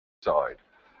side.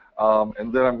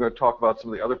 And then I'm going to talk about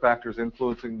some of the other factors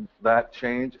influencing that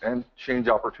change and change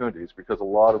opportunities, because a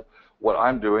lot of what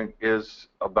I'm doing is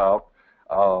about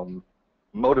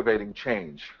motivating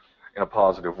change in a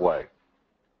positive way.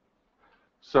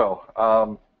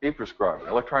 So, e-prescribing,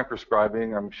 electronic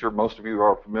prescribing, I'm sure most of you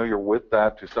are familiar with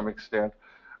that to some extent.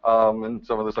 And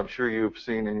some of this I'm sure you've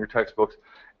seen in your textbooks.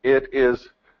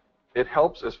 It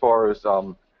helps as far as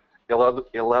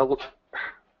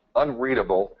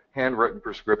unreadable handwritten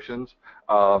prescriptions,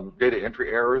 data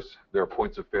entry errors, there are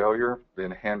points of failure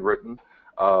in handwritten,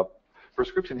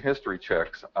 prescription history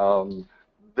checks.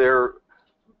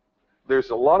 There's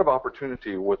a lot of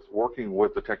opportunity with working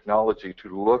with the technology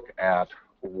to look at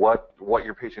what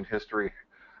your patient history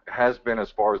has been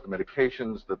as far as the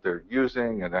medications that they're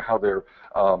using and how they're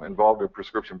involved in the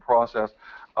prescription process.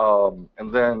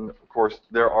 And then, of course,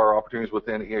 there are opportunities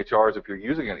within EHRs. If you're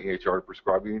using an EHR to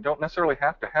prescribe, you don't necessarily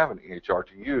have to have an EHR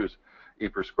to use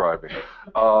e-prescribing.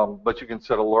 But you can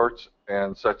set alerts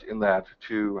and such in that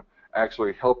to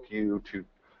actually help you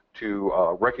to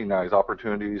recognize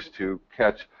opportunities to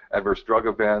catch adverse drug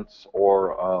events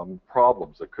or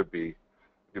problems that could be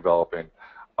developing.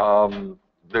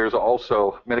 There's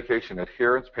also medication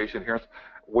adherence, patient adherence.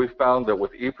 We found that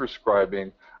with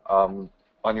e-prescribing, on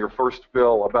your first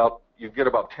fill, you get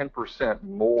about 10%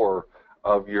 more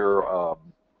of your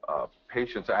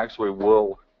patients actually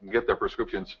will get their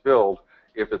prescriptions filled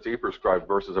if it's e-prescribed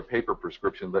versus a paper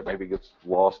prescription that maybe gets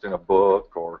lost in a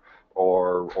book or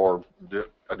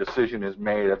a decision is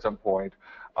made at some point.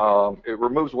 It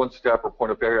removes one step or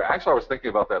point of failure. Actually, I was thinking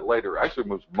about that later. It actually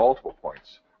removes multiple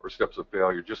points or steps of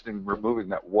failure just in removing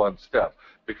that one step,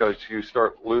 because you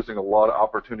start losing a lot of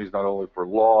opportunities not only for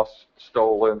loss,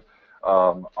 stolen,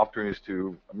 opportunities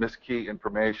to miskey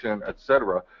information,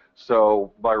 etc.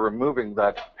 So by removing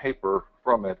that paper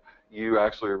from it, you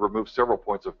actually remove several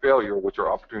points of failure, which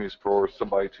are opportunities for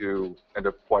somebody to end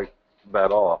up quite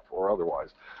bad off or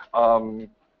otherwise.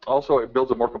 Also, it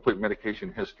builds a more complete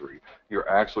medication history. You're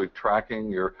actually tracking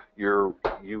you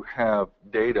have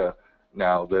data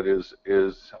now that is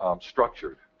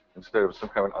structured instead of some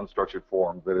kind of unstructured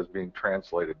form that is being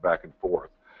translated back and forth.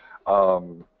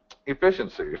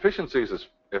 Efficiency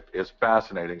is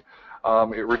fascinating.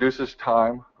 It reduces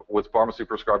time with pharmacy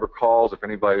prescriber calls. If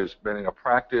anybody's been in a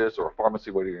practice or a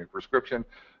pharmacy waiting for a prescription,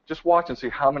 just watch and see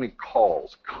how many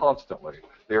calls constantly.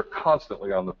 They're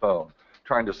constantly on the phone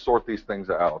trying to sort these things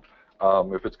out.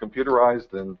 If it's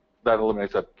computerized, then that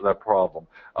eliminates that problem.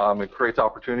 It creates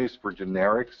opportunities for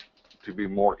generics to be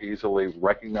more easily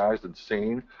recognized and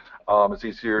seen. It's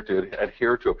easier to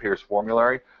adhere to a payer's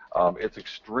formulary. It's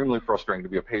extremely frustrating to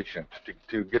be a patient,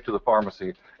 to get to the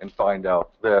pharmacy and find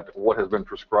out that what has been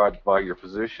prescribed by your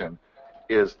physician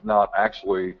is not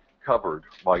actually covered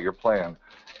by your plan.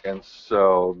 And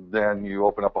so then you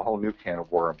open up a whole new can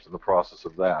of worms in the process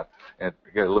of that, and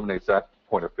it eliminates that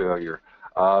point of failure.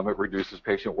 It reduces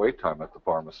patient wait time at the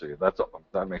pharmacy.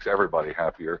 That makes everybody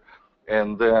happier.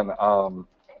 And then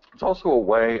it's also a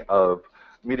way of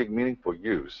meeting meaningful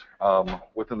use.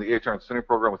 Within the EHR incentive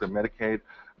program within Medicaid,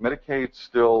 Medicaid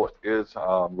still is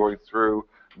going through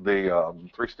the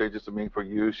 3 stages of meaningful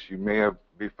use. You may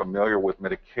be familiar with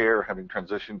Medicare having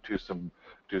transitioned to some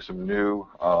new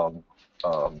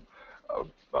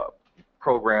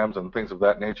programs and things of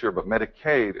that nature, but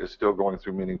Medicaid is still going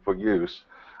through meaningful use.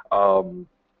 And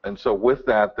so with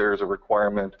that, there's a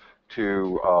requirement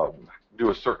to do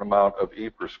a certain amount of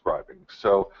e-prescribing.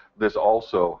 So this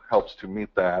also helps to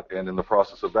meet that, and in the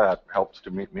process of that, helps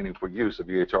to meet meaningful use of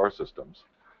EHR systems.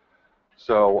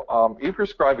 So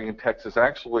e-prescribing in Texas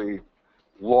actually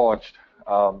launched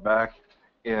back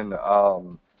in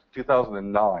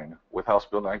 2009 with House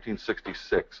Bill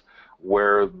 1966,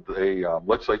 where the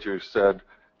legislature said,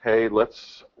 hey,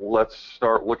 let's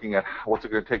start looking at what's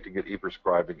it going to take to get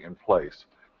e-prescribing in place.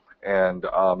 And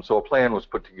so a plan was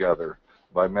put together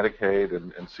by Medicaid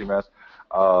and CMS,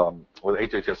 with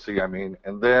HHSC, I mean.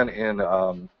 And then in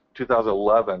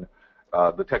 2011,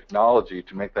 the technology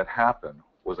to make that happen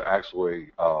was actually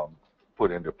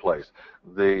put into place.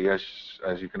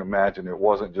 As you can imagine, it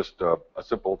wasn't just a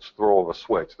simple throw of a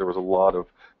switch. There was a lot of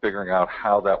figuring out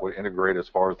how that would integrate as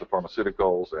far as the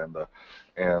pharmaceuticals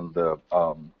and the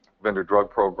vendor drug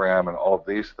program and all of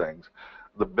these things.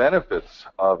 The benefits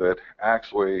of it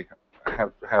actually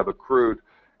have accrued.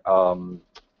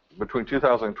 Between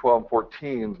 2012 and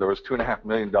 14, there was $2.5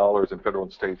 million in federal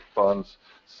and state funds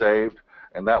saved,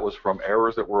 and that was from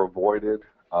errors that were avoided,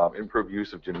 improved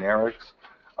use of generics,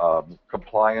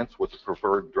 compliance with the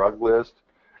preferred drug list,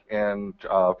 and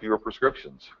fewer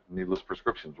prescriptions. Needless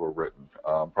prescriptions were written,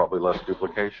 probably less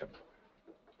duplication.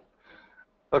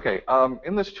 Okay,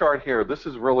 in this chart here, this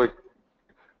is really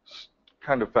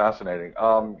kind of fascinating.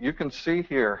 You can see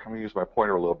here, I'm going to use my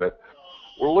pointer a little bit,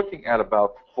 we're looking at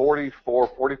about 44,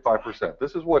 45%.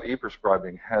 This is what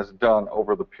e-prescribing has done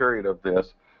over the period of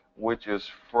this, which is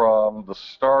from the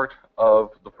start of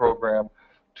the program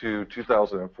to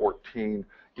 2014.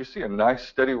 You see a nice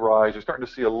steady rise. You're starting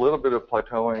to see a little bit of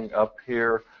plateauing up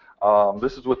here.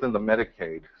 This is within the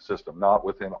Medicaid system, not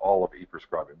within all of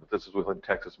e-prescribing, but this is within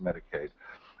Texas Medicaid.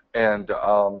 And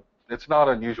it's not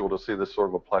unusual to see this sort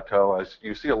of a plateau. As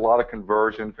you see a lot of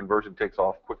conversion takes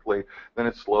off quickly, then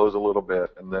it slows a little bit,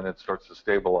 and then it starts to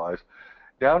stabilize.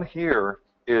 Down here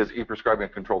is e-prescribing a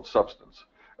controlled substance.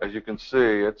 As you can see,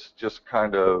 it's just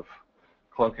kind of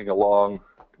clunking along.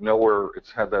 Nowhere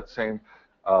it's had that same,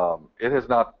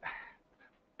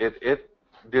 it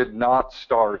did not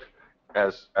start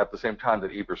as at the same time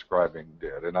that e-prescribing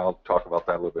did, and I'll talk about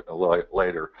that a little bit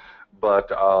later. But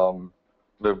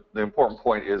the important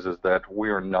point is that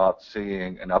we are not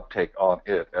seeing an uptake on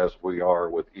it as we are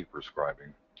with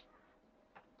e-prescribing.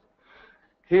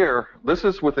 Here, this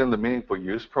is within the meaningful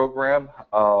use program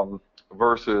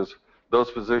versus those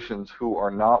physicians who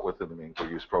are not within the meaningful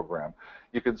use program.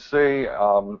 You can see,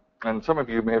 and some of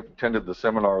you may have attended the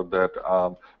seminar that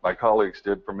my colleagues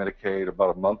did for Medicaid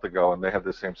about a month ago, and they had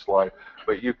the same slide.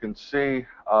 But you can see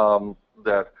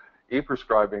that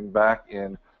e-prescribing back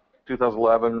in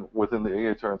 2011, within the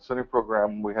EHR incentive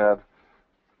program, we had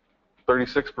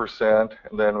 36%,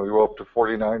 and then we were up to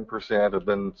 49%, and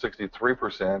then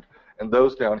 63%. And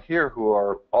those down here who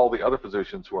are all the other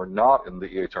physicians who are not in the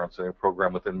EHR incentive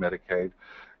program within Medicaid,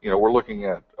 you know, we're looking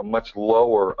at a much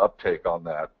lower uptake on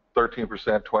that, 13%,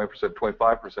 20%,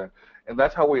 25%. And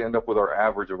that's how we end up with our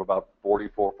average of about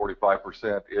 44,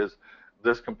 45% is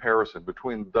this comparison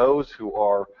between those who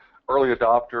are early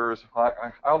adopters.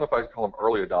 I don't know if I call them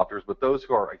early adopters, but those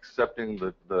who are accepting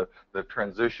the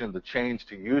transition, the change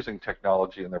to using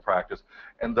technology in their practice,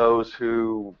 and those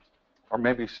who are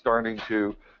maybe starting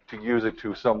to use it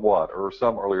to somewhat, or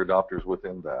some early adopters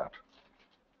within that.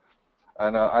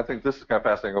 And I think this is kind of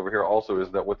fascinating over here also, is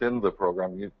that within the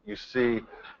program you see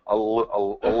a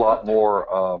lot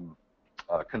more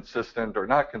consistent, or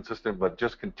not consistent, but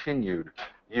just continued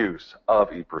use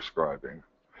of e-prescribing.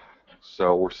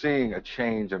 So we're seeing a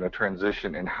change and a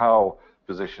transition in how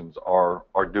physicians are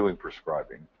doing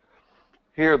prescribing.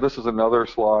 Here, this is another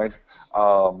slide.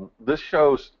 This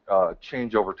shows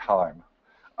change over time.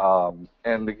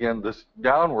 And again, this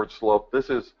downward slope,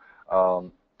 this is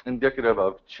indicative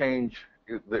of change,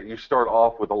 that you start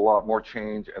off with a lot more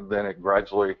change and then it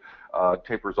gradually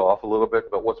tapers off a little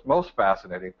bit. But what's most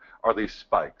fascinating are these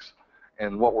spikes.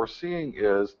 And what we're seeing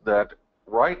is that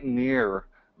right near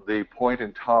the point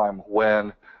in time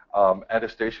when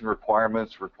attestation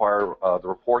requirements require the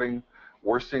reporting,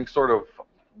 we're seeing sort of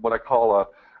what I call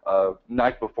a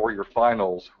night before your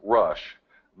finals rush.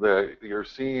 You're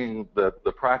seeing that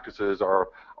the practices are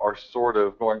sort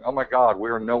of going, oh my God, we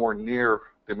are nowhere near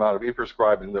the amount of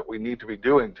e-prescribing that we need to be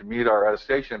doing to meet our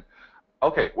attestation.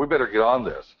 Okay, we better get on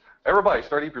this. Everybody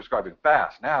start e-prescribing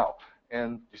fast now.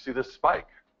 And you see this spike.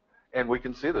 And we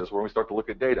can see this when we start to look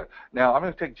at data. Now, I'm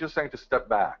going to take just a second to step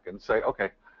back and say,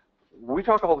 okay, we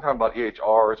talk all the time about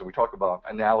EHRs, and we talk about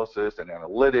analysis and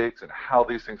analytics and how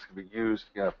these things can be used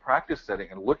in a practice setting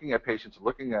and looking at patients,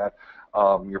 looking at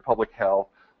your public health.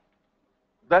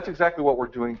 That's exactly what we're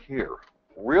doing here.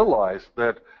 Realize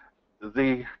that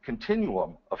the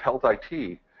continuum of health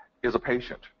IT is a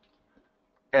patient,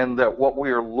 and that what we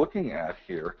are looking at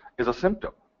here is a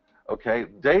symptom. Okay,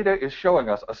 data is showing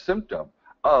us a symptom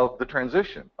of the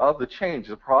transition, of the change,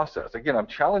 the process. Again, I'm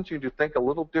challenging you to think a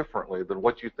little differently than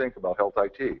what you think about health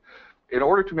IT. In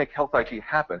order to make health IT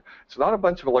happen, it's not a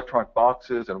bunch of electronic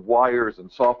boxes and wires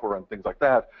and software and things like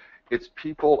that. It's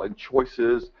people and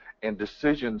choices and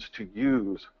decisions to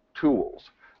use tools.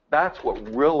 That's what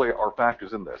really are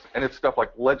factors in this. And it's stuff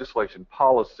like legislation,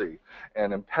 policy,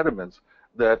 and impediments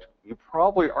that you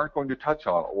probably aren't going to touch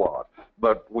on a lot.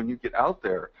 But when you get out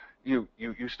there, you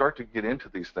start to get into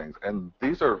these things, and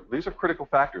these are critical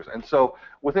factors. And so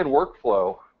within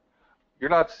workflow, you're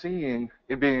not seeing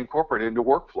it being incorporated into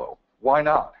workflow. Why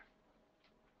not?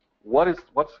 What's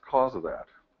the cause of that?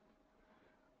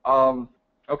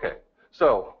 Okay,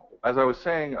 so as I was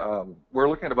saying, we're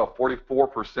looking at about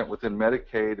 44% within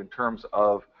Medicaid in terms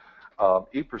of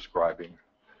e-prescribing.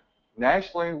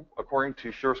 Nationally, according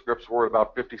to SureScripts, we're at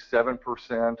about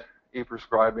 57%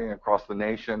 e-prescribing across the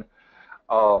nation.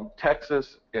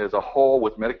 Texas as a whole,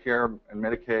 with Medicare and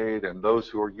Medicaid and those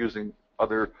who are using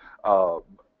other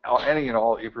any and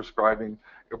all e-prescribing,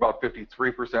 about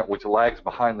 53%, which lags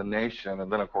behind the nation.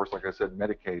 And then, of course, like I said,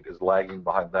 Medicaid is lagging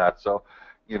behind that. So,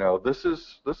 you know, this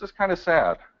is kind of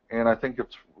sad, and I think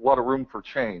it's a lot of room for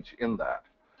change in that.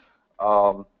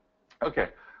 Okay,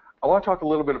 I want to talk a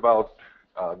little bit about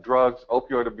drugs,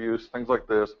 opioid abuse, things like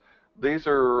this. These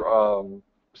are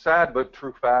sad but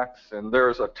true facts, and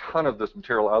there's a ton of this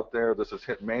material out there. This has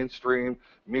hit mainstream.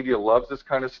 Media loves this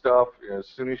kind of stuff. As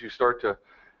soon as you start to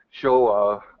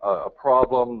show a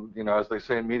problem, you know, as they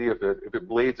say in media, if it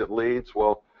bleeds, it leads.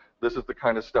 Well, this is the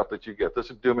kind of stuff that you get. This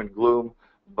is doom and gloom,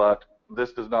 but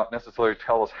this does not necessarily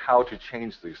tell us how to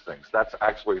change these things. That's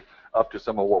actually up to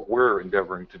some of what we're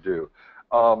endeavoring to do.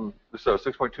 So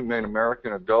 6.2 million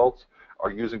American adults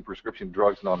are using prescription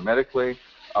drugs non-medically.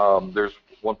 There's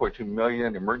 1.2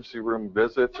 million emergency room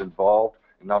visits involved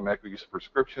in non-medical use of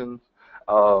prescriptions,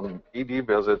 ED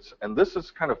visits, and this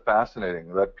is kind of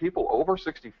fascinating that people over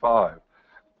 65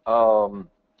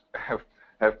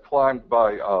 have climbed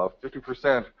by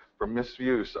 50% from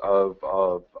misuse of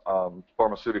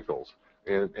pharmaceuticals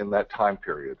in that time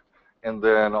period. And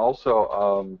then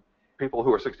also people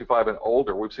who are 65 and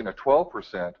older, we've seen a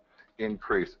 12%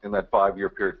 increase in that 5-year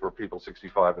period for people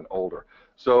 65 and older.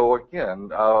 So again,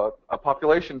 a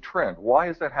population trend. Why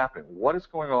is that happening? What is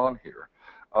going on here?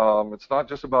 It's not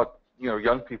just about, you know,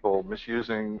 young people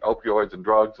misusing opioids and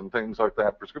drugs and things like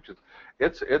that, prescriptions.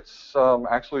 It's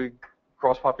actually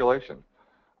cross-population.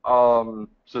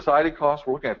 Society costs,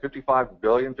 we're looking at $55.5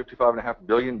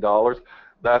 billion.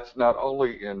 That's not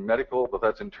only in medical, but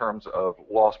that's in terms of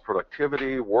lost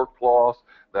productivity, work loss.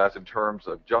 That's in terms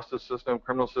of justice system,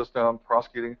 criminal system,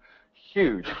 prosecuting.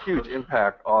 Huge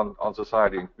impact on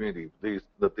society and community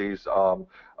that these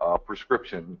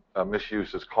prescription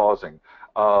misuse is causing.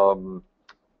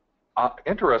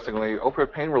 Interestingly,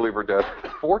 opioid pain reliever deaths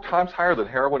 4 times higher than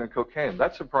heroin and cocaine.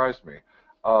 That surprised me.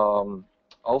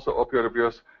 Also, opioid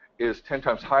abuse is 10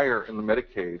 times higher in the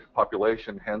Medicaid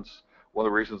population, hence one of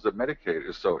the reasons that Medicaid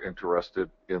is so interested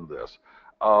in this.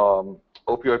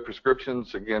 Opioid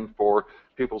prescriptions, again, for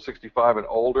people 65 and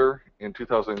older in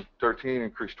 2013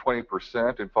 increased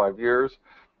 20% in 5 years,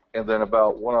 and then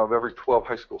about 1 out of every 12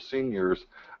 high school seniors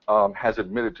has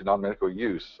admitted to non-medical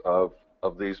use of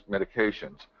these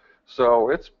medications. So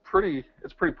it's pretty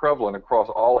prevalent across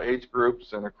all age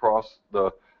groups and across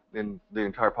the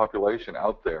entire population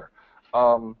out there.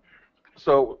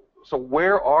 So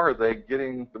where are they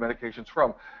getting the medications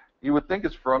from? You would think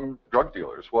it's from drug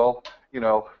dealers. Well, you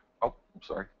know,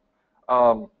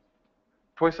 27%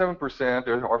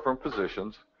 are from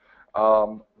physicians.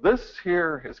 This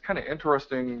here is kind of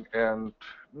interesting and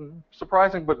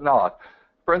surprising, but not.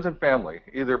 Friends and family,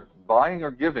 either buying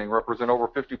or giving, represent over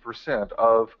 50%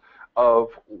 of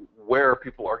where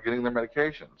people are getting their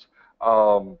medications.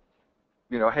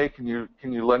 You know, hey, can you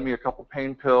lend me a couple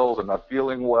pain pills? I'm not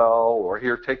feeling well, or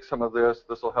here, take some of this.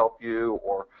 This will help you,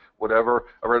 or whatever.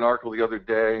 I read an article the other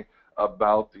day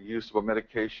about the use of a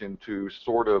medication to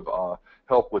sort of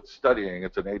help with studying.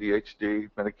 It's an ADHD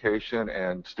medication,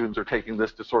 and students are taking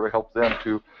this to sort of help them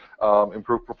to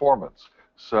improve performance.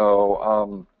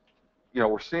 So, you know,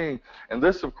 we're seeing, and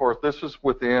this, of course, this is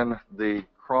within the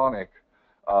chronic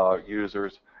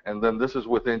users, and then this is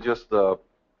within just the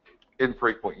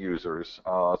infrequent users.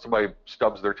 Somebody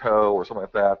stubs their toe or something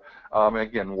like that. And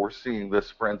again, we're seeing this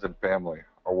friends and family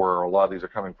are where a lot of these are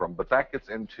coming from. But that gets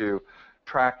into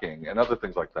tracking and other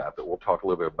things like that we'll talk a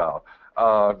little bit about.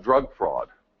 Drug fraud.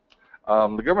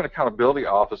 The Government Accountability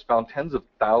Office found tens of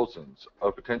thousands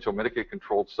of potential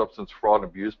Medicaid-controlled substance fraud and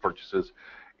abuse purchases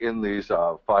in these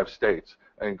 5 states,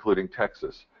 including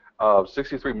Texas.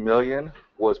 63 million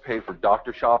was paid for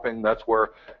doctor shopping. That's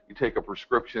where you take a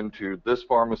prescription to this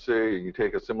pharmacy, and you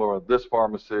take a similar one to this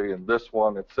pharmacy and this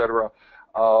one, etc.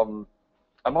 I'm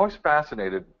always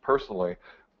fascinated, personally,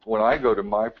 when I go to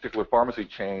my particular pharmacy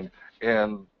chain,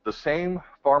 and the same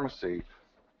pharmacy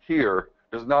here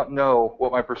does not know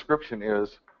what my prescription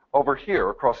is over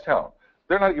here across town.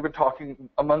 They're not even talking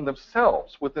among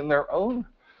themselves within their own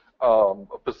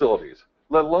facilities,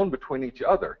 let alone between each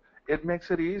other. It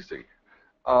makes it easy.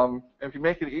 If you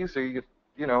make it easy,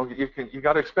 you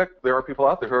got to expect there are people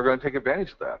out there who are going to take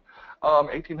advantage of that.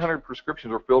 1,800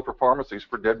 prescriptions were filled for pharmacies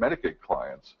for dead Medicaid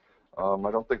clients.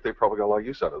 I don't think they probably got a lot of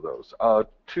use out of those. $2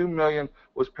 million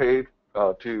was paid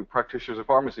to practitioners of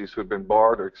pharmacies who had been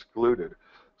barred or excluded.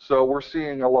 So we're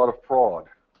seeing a lot of fraud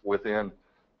within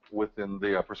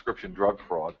the prescription drug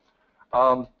fraud.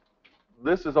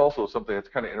 This is also something that's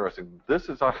kind of interesting. This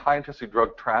is a high-intensity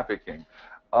drug trafficking.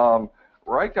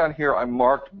 Right down here, I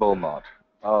marked Beaumont.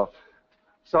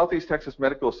 Southeast Texas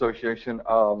Medical Association,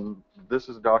 this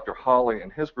is Dr. Holly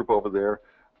and his group over there.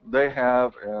 They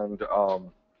have, and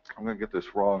I'm going to get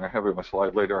this wrong, I have it in my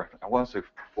slide later, I want to say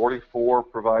 44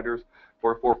 providers,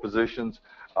 44 physicians.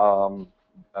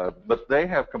 but they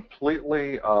have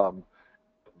completely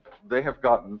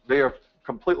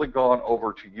completely gone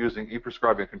over to using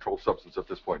e-prescribing a controlled substance at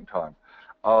this point in time.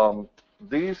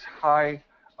 These high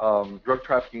drug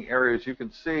trafficking areas, you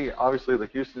can see obviously the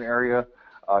Houston area,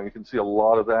 you can see a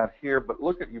lot of that here, but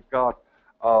look at, you've got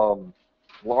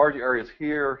large areas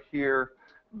here, here.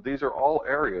 These are all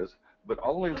areas, but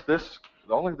only this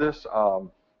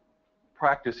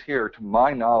practice here, to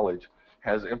my knowledge,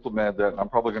 has implemented that. And I'm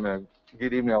probably going to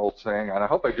get emails saying, and I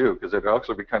hope I do, because it'd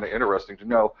actually be kind of interesting to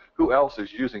know who else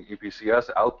is using EPCS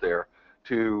out there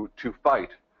to fight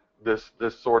this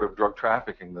sort of drug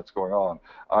trafficking that's going on.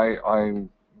 I'm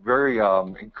very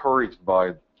encouraged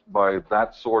by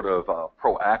that sort of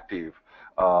proactive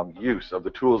use of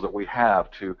the tools that we have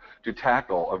to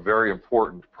tackle a very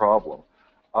important problem.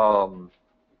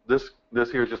 This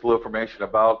here is just a little information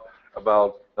about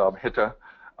HITA.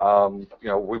 You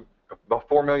know, about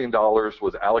 $4 million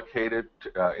was allocated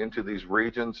into these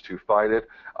regions to fight it.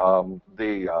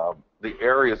 The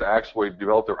areas actually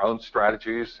developed their own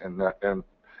strategies, and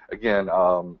again,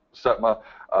 SETMA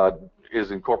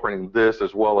is incorporating this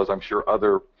as well as, I'm sure,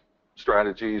 other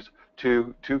strategies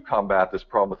to combat this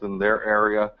problem within their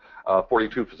area.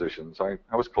 42 physicians, I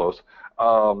was close,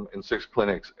 in 6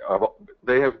 clinics.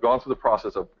 They have gone through the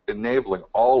process of enabling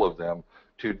all of them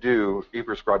to do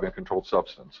e-prescribing a controlled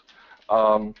substance.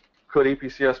 Could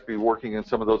EPCS be working in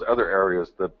some of those other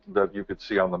areas that you could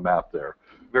see on the map there?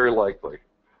 Very likely.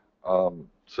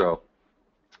 So,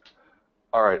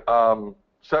 all right.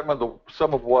 SETMA,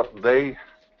 some of what they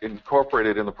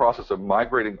incorporated in the process of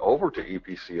migrating over to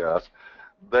EPCS,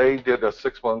 they did a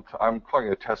 6-month, I'm calling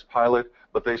it a test pilot,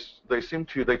 but they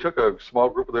took a small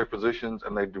group of their physicians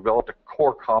and they developed a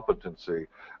core competency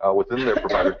within their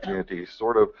provider community,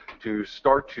 sort of to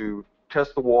start to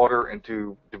test the water and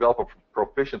to develop a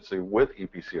proficiency with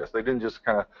EPCS. They didn't just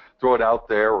kind of throw it out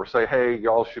there or say, hey,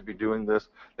 y'all should be doing this.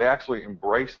 They actually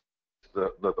embraced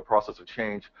the process of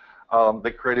change.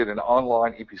 They created an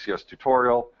online EPCS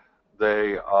tutorial.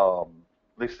 They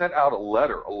sent out a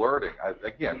letter alerting,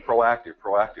 again, proactive.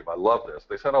 I love this.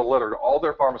 They sent out a letter to all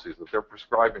their pharmacies that they're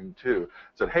prescribing to,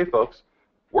 said, hey, folks,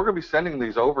 we're going to be sending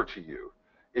these over to you.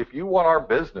 If you want our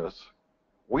business,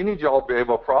 we need y'all to be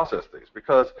able to process these,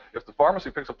 because if the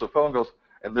pharmacy picks up the phone and goes,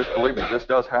 and this, believe me, this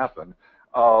does happen,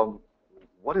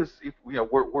 what is, you know,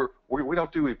 we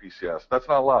don't do EPCS. That's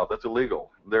not allowed. That's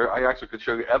illegal. I actually could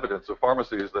show you evidence of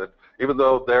pharmacies that, even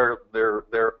though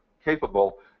they're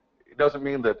capable, it doesn't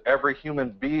mean that every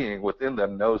human being within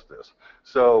them knows this.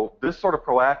 So this sort of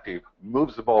proactive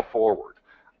moves the ball forward.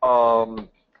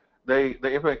 They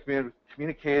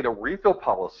communicate a refill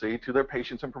policy to their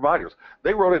patients and providers.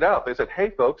 They wrote it out. They said,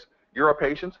 hey, folks, you're our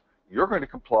patients. You're going to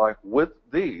comply with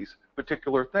these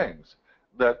particular things,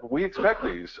 that we expect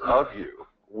these of you.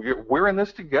 We're in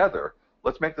this together.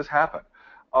 Let's make this happen.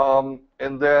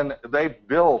 And then they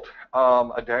built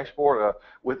a dashboard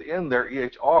within their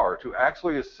EHR to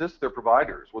actually assist their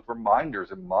providers with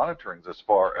reminders and monitorings as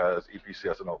far as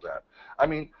EPCS and all that. I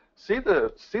mean, see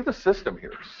the system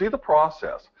here. See the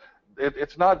process.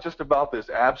 It's not just about this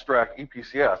abstract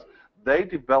EPCS. They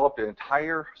developed an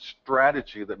entire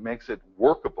strategy that makes it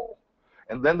workable,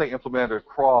 and then they implement it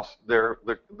across their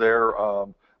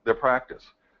practice.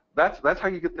 That's how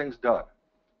you get things done.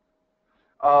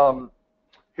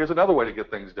 Here's another way to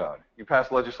get things done. You pass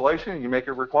legislation and you make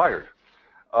it required.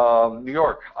 New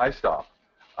York, ISTOP,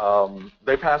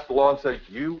 they passed a law and said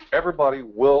everybody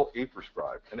will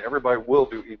e-prescribe and everybody will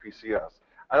do EPCS.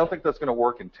 I don't think that's going to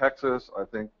work in Texas. I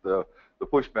think the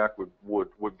pushback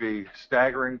would be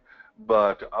staggering.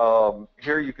 But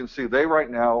here you can see they right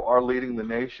now are leading the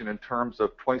nation in terms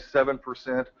of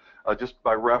 27%. Just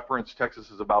by reference,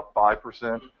 Texas is about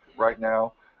 5% right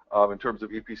now in terms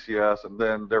of EPCS, and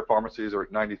then their pharmacies are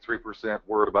at 93%.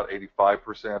 We're at about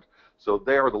 85%. So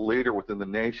they are the leader within the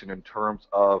nation in terms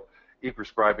of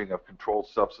e-prescribing of controlled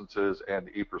substances and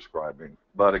e-prescribing.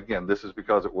 But again, this is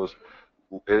because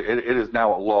it is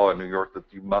now a law in New York that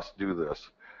you must do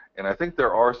this. And I think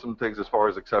there are some things as far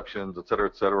as exceptions, et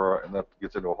cetera, and that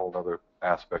gets into a whole other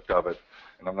aspect of it.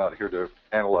 And I'm not here to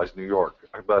analyze New York.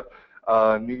 But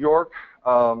New York,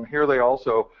 here they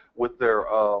also, with their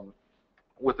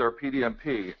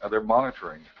PDMP, their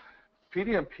monitoring.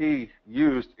 PDMP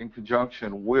used in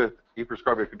conjunction with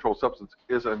e-prescribing a controlled substance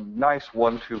is a nice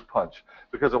 1-2 punch,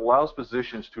 because it allows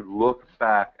physicians to look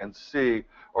back and see,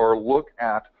 or look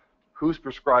at who's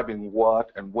prescribing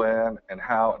what and when and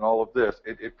how and all of this.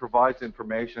 It provides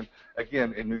information,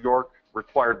 again, in New York,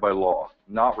 required by law,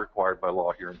 not required by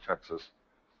law here in Texas.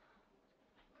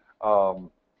 So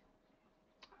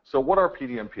what are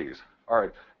PDMPs? All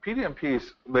right.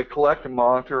 PDMPs, they collect and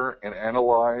monitor and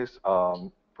analyze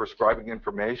prescribing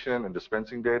information and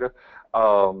dispensing data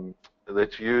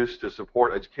that's used to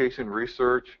support education,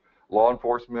 research, law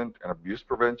enforcement, and abuse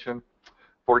prevention.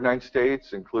 49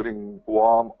 states, including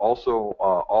Guam, also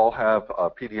all have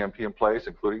PDMP in place,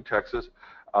 including Texas.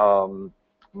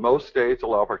 Most states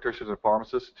allow practitioners and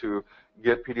pharmacists to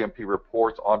get PDMP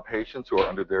reports on patients who are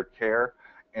under their care,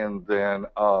 and then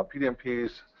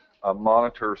PDMPs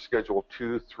monitor Schedule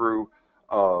 2 through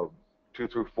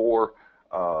 4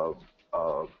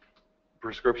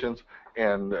 prescriptions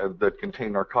and that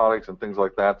contain narcotics and things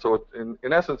like that. So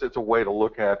in essence, it's a way to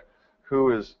look at who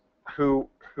has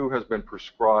been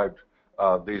prescribed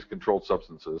these controlled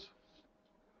substances.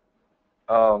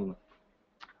 So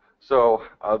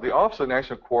the Office of the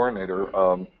National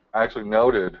Coordinator actually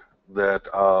noted that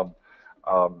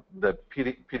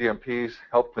PDMPs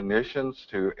help clinicians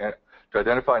to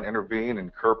identify and intervene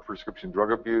and curb prescription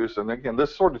drug abuse. And again,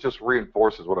 this sort of just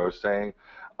reinforces what I was saying.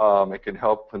 It can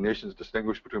help clinicians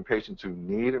distinguish between patients who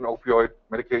need an opioid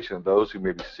medication and those who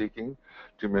may be seeking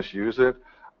to misuse it.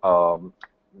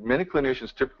 Many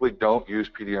clinicians typically don't use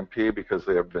PDMP because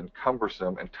they have been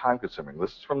cumbersome and time-consuming.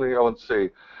 This is from the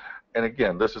ONC. And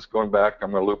again, this is going back,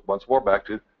 I'm going to loop once more back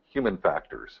to human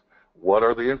factors. What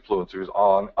are the influencers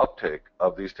on uptake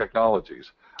of these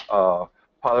technologies?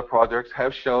 Pilot projects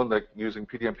have shown that using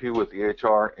PDMP with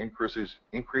EHR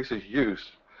increases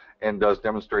use and does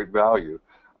demonstrate value,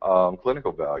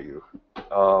 clinical value.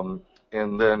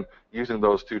 And then using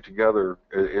those two together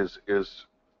is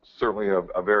certainly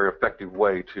a very effective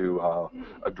way to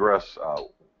address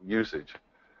usage.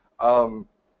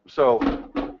 So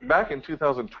back in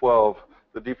 2012,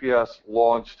 the DPS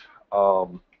launched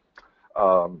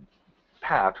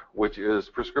PAT, which is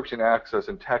Prescription Access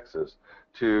in Texas,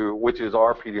 which is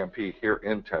our PDMP here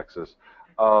in Texas.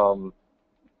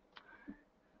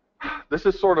 This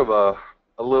is sort of a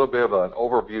little bit of an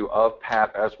overview of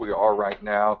PAT as we are right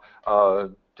now.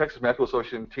 Texas Medical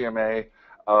Association, TMA,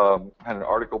 had an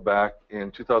article back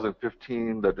in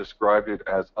 2015 that described it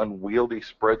as unwieldy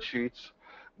spreadsheets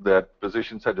that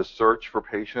physicians had to search for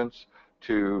patients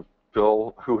to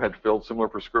fill who had filled similar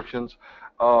prescriptions.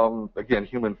 Again,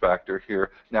 human factor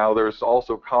here. Now, there's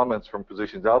also comments from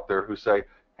physicians out there who say,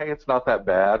 hey, it's not that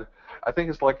bad. I think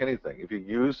it's like anything. If you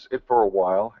use it for a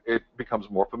while, it becomes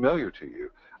more familiar to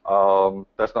you.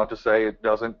 That's not to say it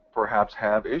doesn't perhaps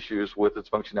have issues with its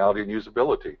functionality and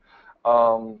usability.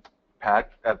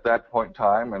 PAT at that point in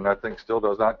time, and I think still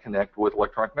does not connect with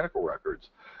electronic medical records.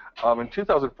 In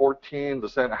 2014, the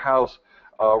Senate and House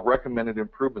recommended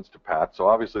improvements to PAT, so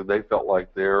obviously they felt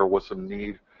like there was some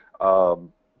need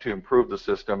to improve the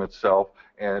system itself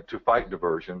and to fight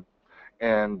diversion.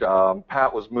 And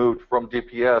PAT was moved from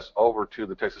DPS over to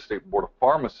the Texas State Board of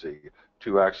Pharmacy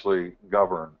to actually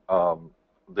govern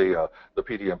the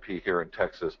PDMP here in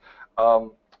Texas.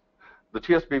 The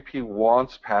TSBP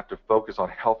wants PAT to focus on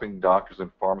helping doctors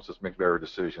and pharmacists make better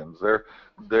decisions. I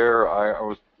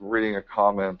was reading a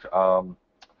comment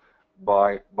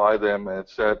by them, and it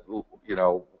said, you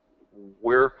know,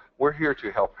 we're here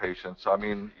to help patients. I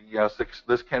mean, yes,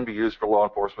 this can be used for law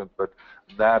enforcement, but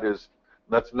that's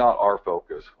not our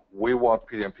focus. We want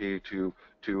PDMP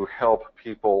to help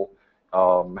people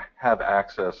have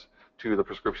access to the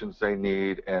prescriptions they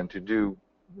need and to do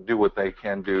what they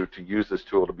can do to use this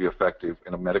tool to be effective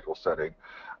in a medical setting.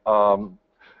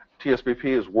 TSBP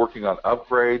is working on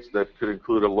upgrades that could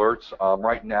include alerts.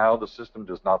 Right now, the system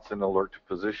does not send an alert to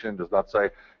physician, does not say,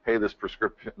 hey, this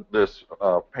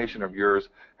patient of yours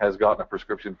has gotten a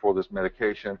prescription for this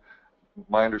medication.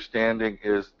 My understanding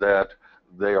is that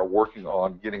they are working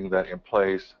on getting that in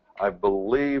place. I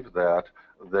believe that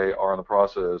they are in the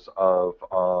process of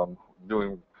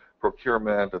doing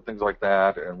procurement and things like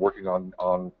that, and working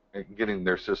on getting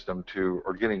their system to,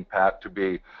 or getting PAT to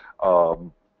be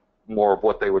more of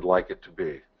what they would like it to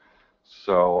be.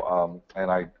 So,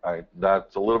 and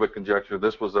that's a little bit conjecture.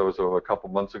 This was a couple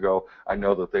months ago. I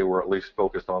know that they were at least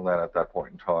focused on that at that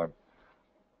point in time.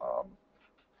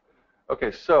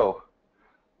 Okay, so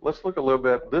let's look a little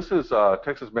bit. This is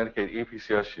Texas Medicaid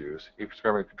EPCS use,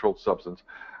 e-prescribing controlled substance.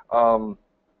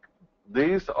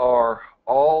 These are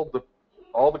all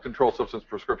the controlled substance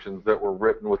prescriptions that were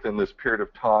written within this period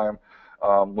of time,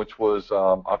 which was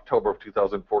October of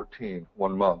 2014,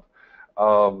 1 month.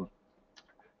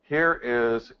 Here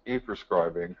is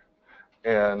e-prescribing,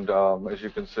 and as you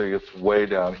can see, it's way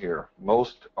down here.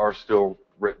 Most are still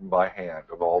written by hand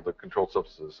of all the controlled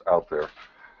substances out there.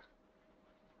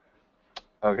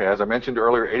 Okay, as I mentioned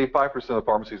earlier, 85% of the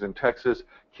pharmacies in Texas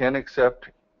can accept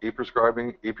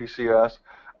e-prescribing, EPCS.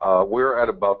 We're at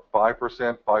about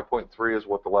 5%, 5.3 is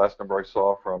what the last number I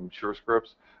saw from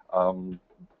SureScripts.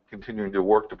 Continuing to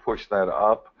work to push that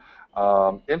up.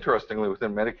 Interestingly,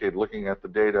 within Medicaid, looking at the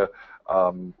data,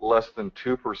 less than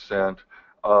 2%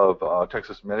 of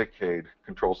Texas Medicaid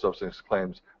controlled substance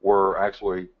claims were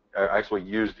actually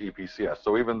used EPCS.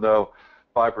 So even though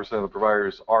 5% of the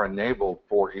providers are enabled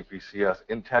for EPCS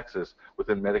in Texas,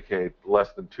 within Medicaid,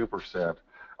 less than 2%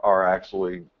 are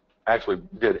actually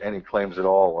did any claims at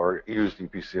all or used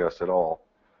EPCS at all.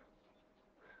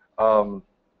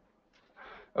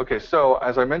 Okay, so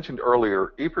as I mentioned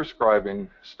earlier, e-prescribing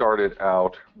started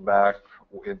out back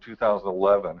in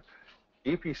 2011.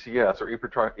 EPCS, or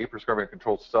e-prescribing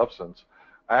controlled substance,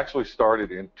 actually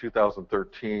started in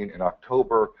 2013 in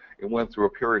October. It went through a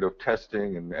period of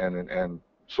testing and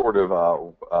sort of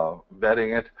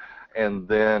vetting it. And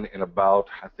then in about,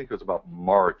 I think it was about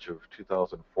March of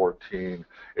 2014,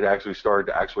 it actually started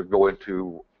to actually go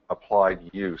into applied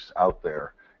use out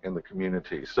there in the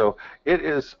community. So it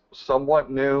is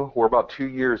somewhat new. We're about 2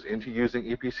 years into using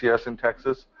EPCS in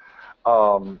Texas.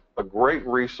 A great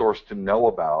resource to know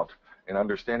about in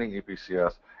understanding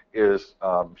EPCS is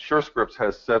SureScripts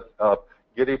has set up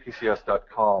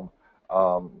getepcs.com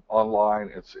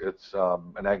online. It's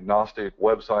an agnostic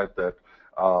website that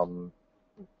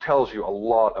tells you a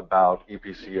lot about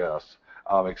EPCS,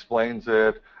 explains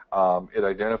it, it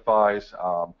identifies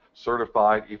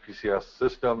certified EPCS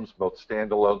systems, both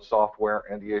standalone software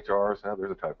and EHRs.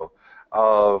 There's a typo.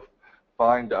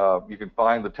 You can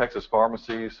find the Texas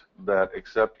pharmacies that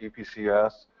accept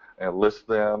EPCS and list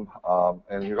them,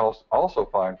 and you also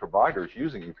find providers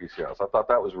using EPCS. I thought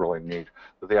that was really neat,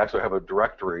 that they actually have a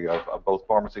directory of both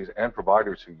pharmacies and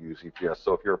providers who use EPS.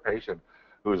 So if you're a patient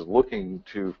who is looking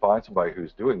to find somebody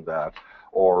who's doing that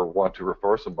or want to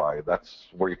refer somebody, that's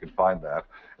where you can find that.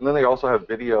 And then they also have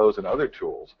videos and other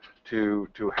tools to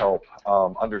help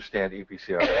understand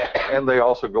EPCS. And they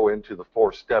also go into the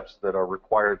 4 steps that are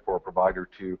required for a provider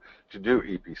to do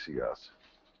EPCS.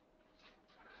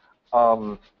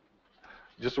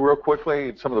 Just real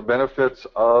quickly, some of the benefits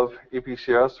of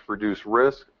EPCS: reduce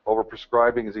risk,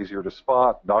 overprescribing is easier to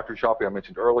spot, doctor shopping I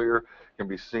mentioned earlier can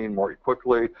be seen more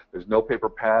quickly, there's no paper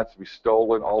pads to be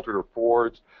stolen, altered, or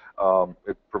forged.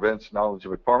 It prevents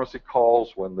non-legitimate pharmacy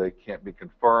calls when they can't be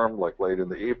confirmed, like late in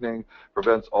the evening,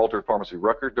 prevents altered pharmacy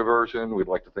record diversion. We'd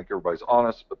like to think everybody's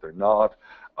honest, but they're not.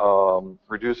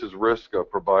 Reduces risk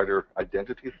of provider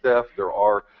identity theft. There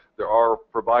are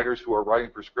providers who are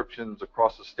writing prescriptions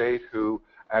across the state who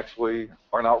actually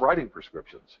are not writing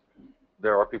prescriptions.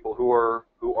 There are people who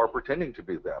are pretending to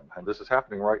be them, and this is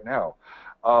happening right now.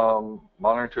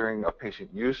 Monitoring of patient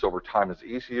use over time is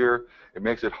easier. It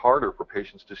makes it harder for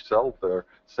patients to sell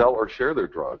or share their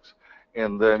drugs.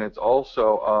 And then it's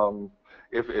also,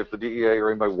 if the DEA or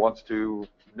anybody wants to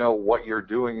know what you're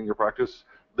doing in your practice,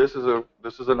 this is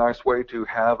a nice way to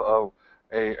have a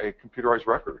computerized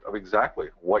record of exactly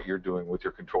what you're doing with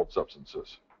your controlled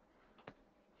substances.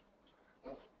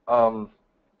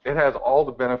 It has all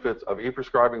the benefits of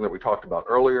e-prescribing that we talked about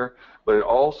earlier, but it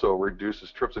also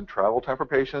reduces trips and travel time for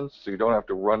patients, so you don't have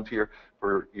to run to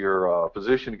your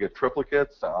physician to get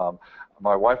triplicates.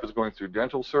 My wife was going through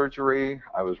dental surgery.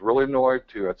 I was really annoyed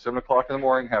to, at 7 o'clock in the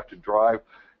morning, have to drive,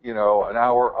 an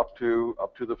hour up to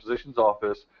the physician's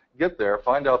office, get there,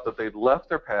 find out that they'd left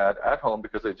their pad at home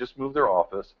because they just moved their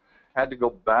office, had to go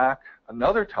back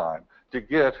another time to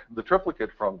get the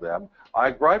triplicate from them. I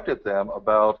griped at them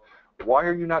about, why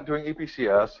are you not doing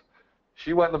EPCS?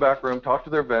 She went in the back room, talked to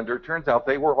their vendor. Turns out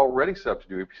they were already set up to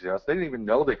do EPCS. They didn't even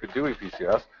know they could do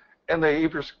EPCS, and they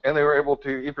were able to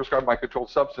e-prescribe my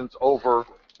controlled substance over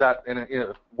that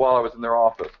while I was in their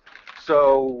office.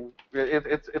 So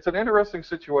it's an interesting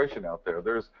situation out there.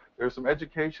 There's some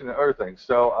education and other things.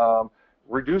 So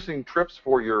reducing trips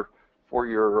for your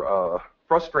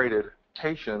frustrated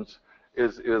patients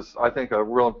is I think a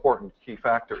real important key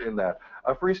factor in that.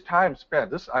 Frees time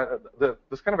spent. This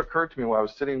kind of occurred to me when I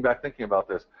was sitting back thinking about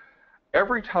this.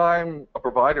 Every time a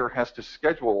provider has to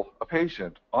schedule a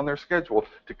patient on their schedule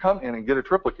to come in and get a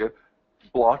triplicate,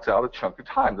 blocks out a chunk of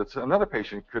time that another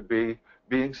patient could be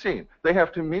being seen. They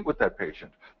have to meet with that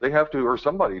patient. They have to, or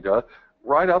somebody does,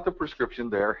 write out the prescription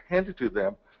there, hand it to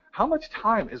them. How much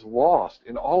time is lost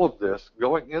in all of this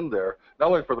going in there, not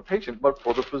only for the patient, but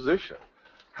for the physician?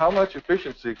 How much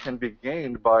efficiency can be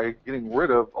gained by getting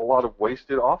rid of a lot of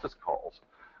wasted office calls?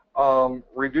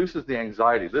 Reduces the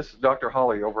anxiety. This Dr.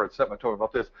 Holly over at Setman told me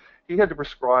about this. He had to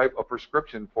prescribe a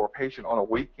prescription for a patient on a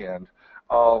weekend.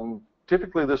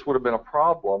 Typically, this would have been a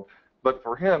problem. But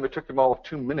for him, it took him all of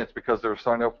 2 minutes because they were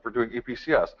signed up for doing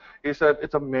EPCS. He said,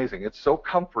 it's amazing. It's so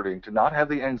comforting to not have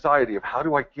the anxiety of how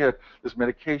do I get this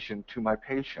medication to my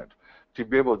patient, to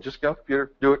be able to just get on the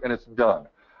computer, do it, and it's done.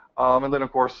 And then,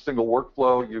 of course, single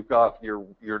workflow. You've got your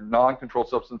non-controlled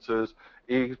substances,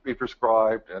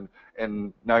 prescribed,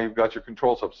 and now you've got your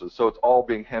controlled substances. So it's all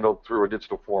being handled through a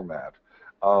digital format.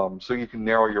 So you can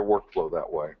narrow your workflow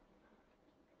that way.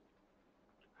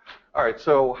 All right,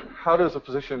 so how does a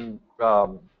physician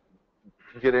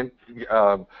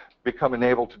become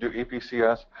enabled to do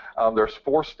EPCS? There's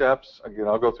 4 steps. Again,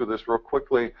 I'll go through this real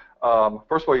quickly.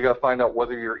 First of all, you got to find out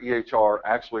whether your EHR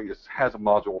actually has a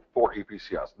module for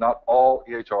EPCS. Not all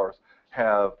EHRs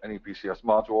have an EPCS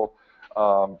module.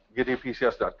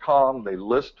 GetEPCS.com, they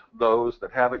list those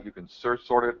that have it. You can search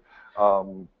sort it.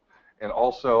 And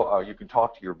also, you can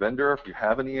talk to your vendor if you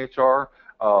have an EHR.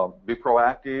 Be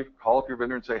proactive. Call up your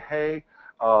vendor and say, hey,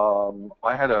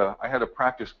 I had a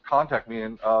practice contact me,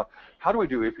 and how do we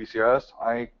do EPCS?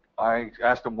 I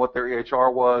asked them what their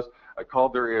EHR was. I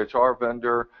called their EHR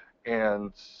vendor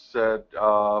and said,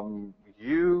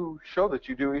 you show that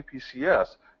you do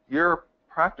EPCS. Your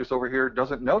practice over here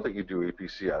doesn't know that you do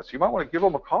EPCS. You might want to give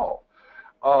them a call.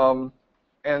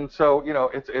 And so, you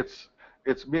know, it's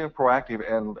being proactive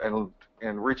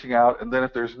and reaching out. And then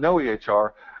if there's no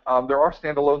EHR, there are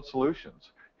standalone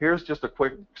solutions. Here's just a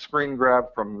quick screen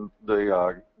grab from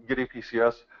the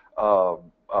GetEPCS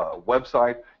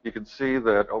website. You can see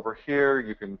that over here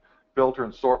you can filter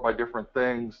and sort by different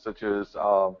things, such as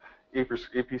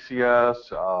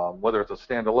EPCS, whether it's a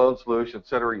standalone solution, et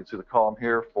cetera. You can see the column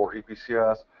here for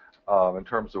EPCS in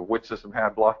terms of which system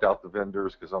had blocked out the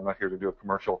vendors, because I'm not here to do a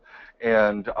commercial.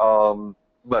 And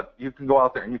but you can go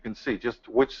out there and you can see just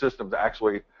which systems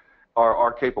actually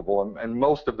are capable, and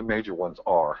most of the major ones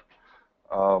are.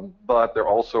 But there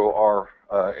also are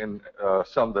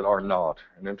some that are not,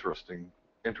 and interesting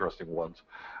ones.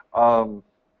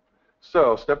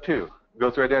 So step 2,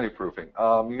 go through identity proofing.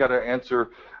 You got to answer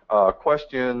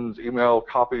questions, email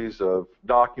copies of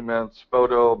documents,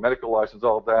 photo, medical license,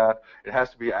 all of that. It has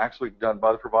to be actually done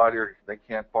by the provider. They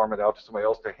can't farm it out to somebody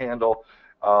else to handle.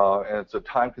 And it's a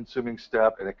time-consuming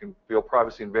step, and it can feel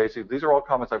privacy invasive. These are all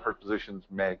comments I've heard physicians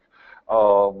make.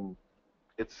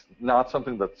 It's not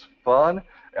something that's fun.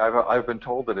 I've been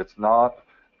told that it's not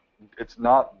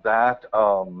that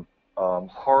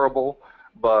horrible,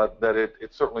 but that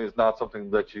it certainly is not something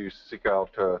that you seek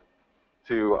out that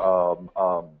you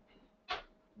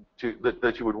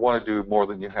would want to do more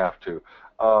than you have to.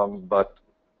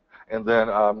 And then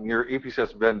your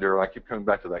EPCS vendor, I keep coming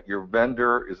back to that, your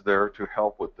vendor is there to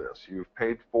help with this. You've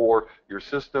paid for your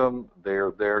system.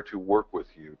 They're there to work with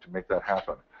you to make that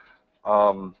happen.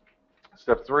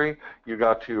 Step 3, you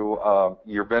got to,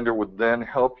 your vendor would then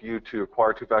help you to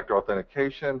acquire 2-factor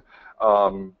authentication.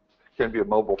 Can be a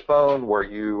mobile phone where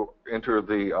you enter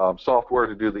the software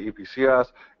to do the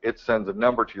EPCS. It sends a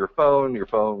number to your phone. Your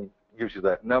phone gives you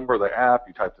that number, the app.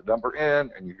 You type the number in,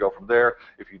 and you go from there.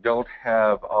 If you don't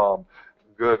have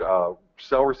good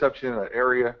cell reception in that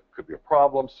area, could be a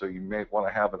problem. So you may want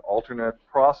to have an alternate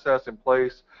process in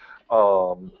place.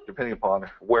 Depending upon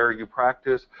where you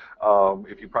practice.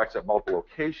 If you practice at multiple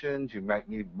locations, you might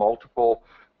need multiple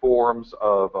forms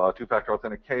of 2-factor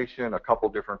authentication, a couple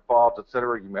different fobs, et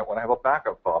cetera. You might want to have a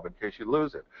backup fob in case you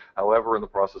lose it. However, in the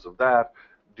process of that,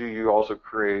 do you also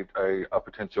create a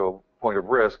potential point of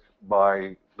risk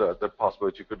by the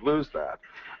possibility you could lose that?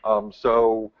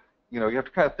 So, you know, you have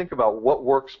to kind of think about what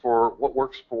works for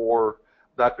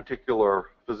that particular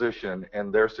physician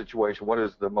and their situation. What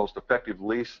is the most effective,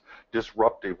 least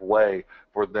disruptive way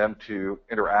for them to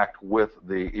interact with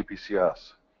the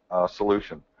EPCS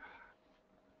solution?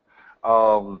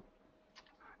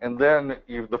 And then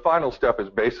the final step is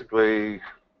basically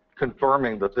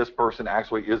confirming that this person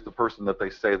actually is the person that they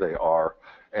say they are,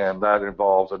 and that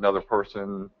involves another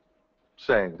person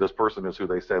saying this person is who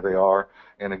they say they are,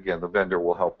 and again, the vendor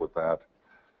will help with that.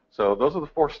 So those are the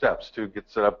 4 steps to get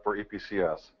set up for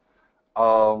EPCS.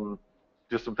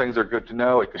 Just some things that are good to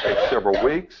know. It could take several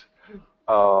weeks.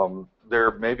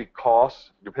 There may be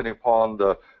costs depending upon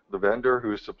the vendor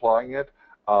who is supplying it.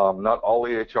 Not all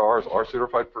EHRs are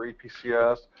certified for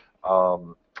EPCS.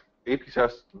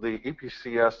 The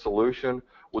EPCS solution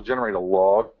will generate a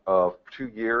log of 2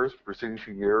 years, preceding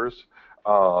 2 years.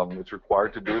 It's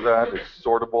required to do that. It's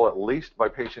sortable at least by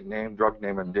patient name, drug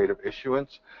name, and date of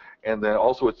issuance. And then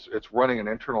also it's running an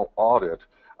internal audit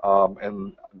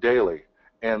and daily.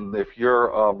 And if you're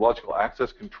a logical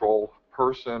access control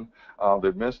person, the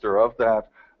administrator of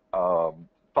that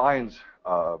finds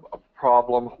a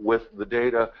problem with the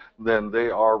data, then they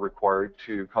are required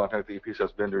to contact the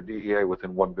EPCS vendor DEA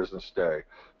within 1 business day.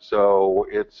 So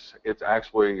it's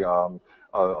actually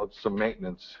some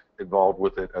maintenance involved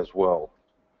with it as well.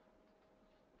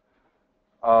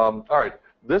 All right,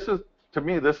 to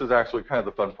me, this is actually kind of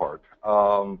the fun part.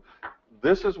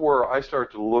 This is where I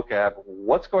start to look at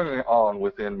what's going on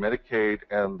within Medicaid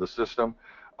and the system.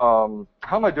 How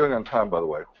am I doing on time, by the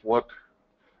way? What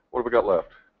have we got left?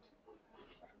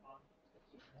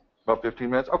 About 15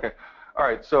 minutes? Okay. All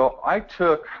right, so I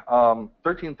took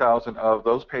 13,000 of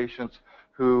those patients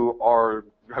who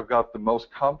have got the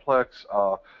most complex,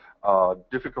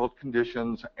 difficult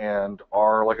conditions and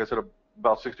are, like I said,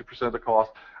 about 60% of the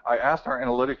cost. I asked our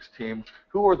analytics team,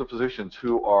 who are the physicians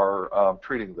who are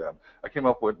treating them? I came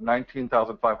up with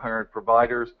 19,500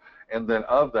 providers, and then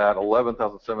of that,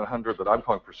 11,700 that I'm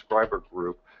calling prescriber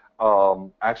group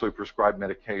actually prescribe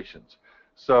medications.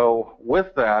 So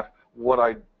with that, what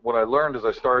I learned as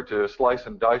I started to slice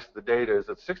and dice the data is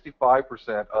that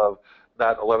 65% of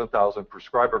that 11,000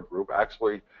 prescriber group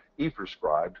actually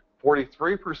e-prescribed,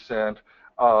 43%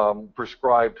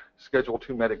 prescribed Schedule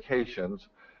II medications,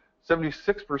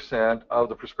 76% of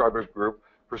the prescriber group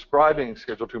prescribing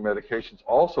Schedule II medications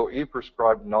also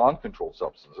e-prescribed non-controlled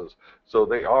substances. So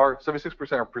they are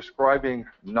 76% are prescribing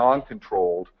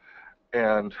non-controlled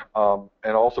and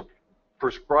also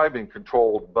prescribing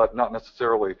controlled, but not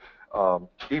necessarily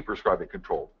e-prescribing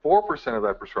controlled. 4% of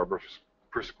that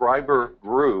prescriber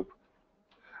group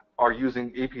are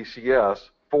using EPCS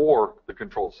for the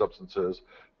controlled substances.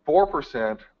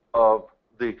 4% of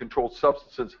the controlled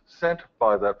substances sent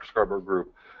by that prescriber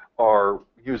group are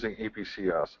using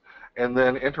EPCS. And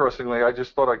then, interestingly, I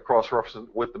just thought I'd cross-reference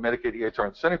with the Medicaid EHR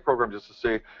incentive program just to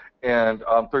see, and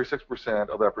 36%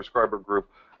 of that prescriber group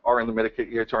are in the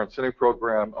Medicaid EHR incentive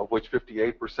program, of which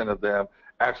 58% of them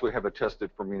actually have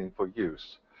attested for meaningful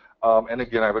use. And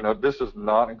again, I would note this does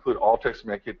not include all Texas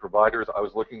Medicaid providers. I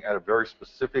was looking at a very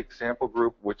specific sample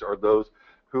group, which are those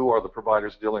who are the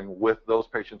providers dealing with those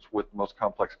patients with most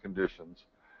complex conditions.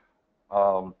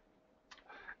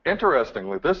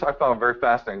 Interestingly, this I found very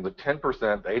fascinating, the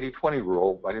 10%, the 80-20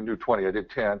 rule. I didn't do 20, I did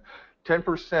 10.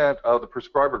 10% of the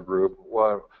prescriber group,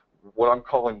 what I'm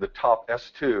calling the top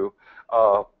S2,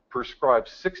 prescribe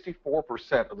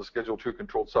 64% of the Schedule II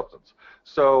controlled substance.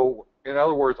 So, in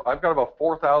other words, I've got about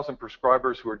 4,000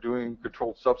 prescribers who are doing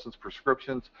controlled substance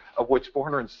prescriptions, of which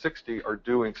 460 are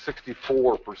doing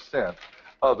 64%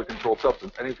 of the controlled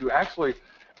substance. And if you actually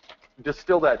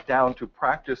distill that down to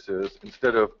practices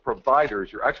instead of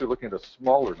providers, you're actually looking at a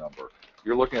smaller number.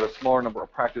 You're looking at a smaller number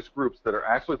of practice groups that are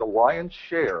actually the lion's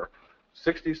share,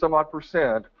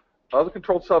 60-some-odd% of the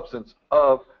controlled substance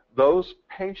of those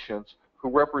patients who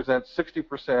represent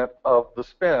 60% of the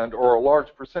spend, or a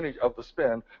large percentage of the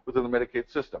spend within the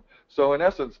Medicaid system. So in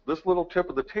essence, this little tip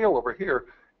of the tail over here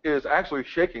is actually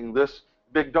shaking this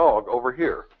big dog over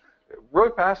here.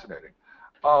 Really fascinating.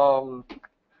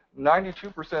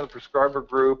 92% of the prescriber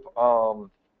group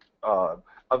of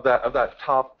that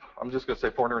top, I'm just going to say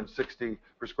 460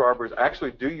 prescribers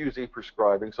actually do use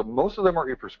e-prescribing. So most of them are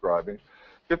e-prescribing.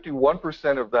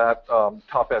 51% of that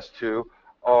top S2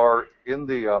 are in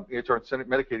the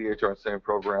Medicaid EHR incentive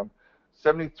program.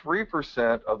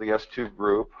 73% of the S2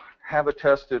 group have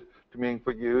attested to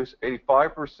meaningful use.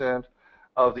 85%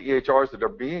 of the EHRs that are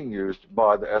being used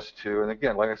by the S2, and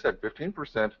again, like I said,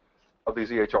 15% of these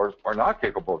EHRs are not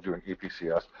capable of doing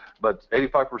EPCS, but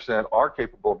 85% are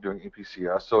capable of doing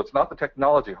EPCS. So it's not the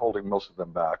technology holding most of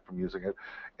them back from using it.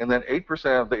 And then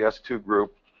 8% of the S2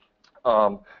 group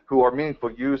who are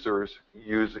meaningful users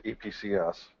use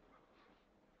EPCS.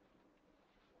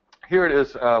 Here it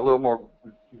is a little more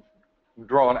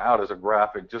drawn out as a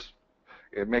graphic, just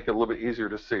to make it a little bit easier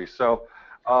to see. So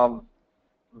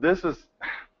this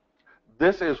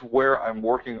is where I'm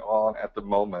working on at the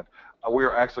moment. We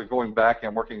are actually going back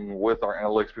and working with our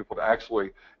analytics people to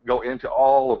actually go into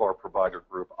all of our provider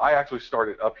group. I actually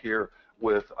started up here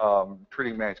with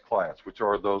treating managed clients, which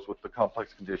are those with the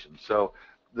complex conditions. So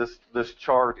this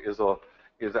chart is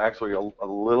actually a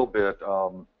little bit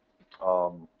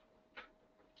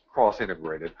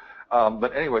cross-integrated.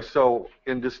 But anyway, so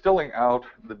in distilling out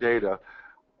the data,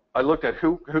 I looked at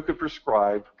who could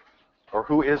prescribe, or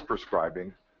who is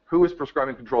prescribing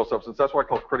controlled substance. That's what I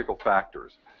call critical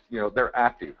factors. You know, they're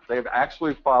active. They've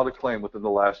actually filed a claim within the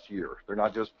last year. They're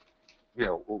not just, you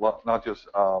know, not just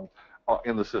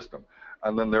in the system.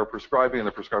 And then they're prescribing, and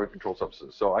they're prescribing controlled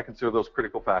substances. So I consider those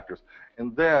critical factors.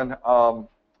 And then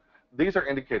these are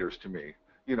indicators to me.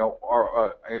 You know,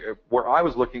 where I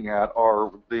was looking at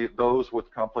are those with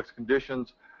complex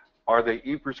conditions. Are they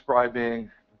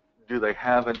e-prescribing? Do they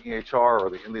have an EHR? Are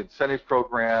they in the incentive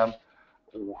program?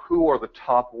 Who are the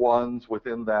top ones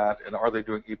within that, and are they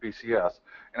doing EPCS?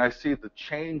 And I see the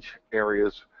change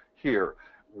areas here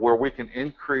where we can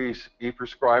increase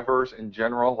e-prescribers in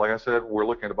general. Like I said, we're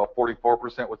looking at about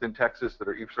 44% within Texas that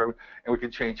are e-prescribing, and we can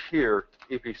change here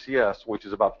EPCS, which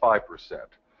is about 5%.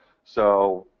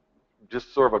 So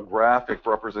just sort of a graphic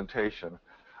representation.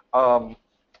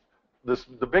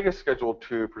 The biggest Schedule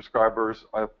II prescribers,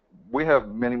 we have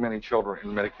many, many children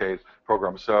in Medicaid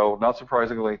programs. So not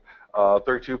surprisingly,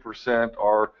 32%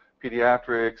 are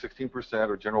pediatric, 16%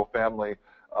 are general family,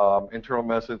 internal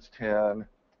medicine's 10,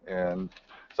 and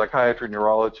psychiatry,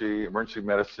 neurology, emergency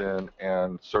medicine,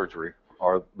 and surgery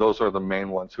those are the main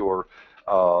ones who are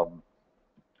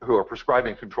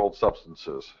prescribing controlled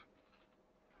substances.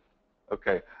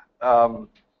 Okay,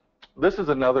 this is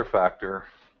another factor.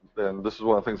 And this is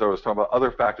one of the things I was talking about,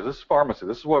 other factors. This is pharmacy.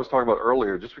 This is what I was talking about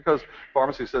earlier. Just because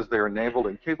pharmacy says they're enabled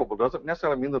and capable doesn't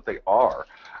necessarily mean that they are.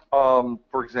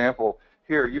 For example,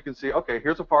 here you can see, okay,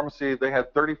 here's a pharmacy. They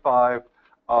had 35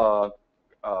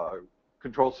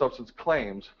 controlled substance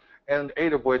claims, and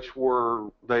 8 of which were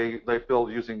they filled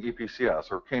using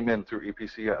EPCS or came in through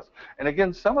EPCS. And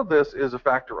again, some of this is a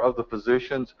factor of the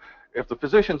physicians. If the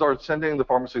physicians aren't sending, the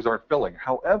pharmacies aren't filling.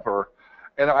 However,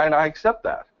 and I accept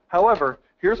that. However,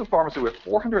 here's a pharmacy with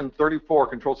 434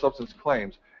 controlled substance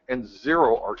claims and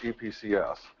 0 are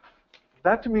EPCS.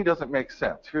 That to me doesn't make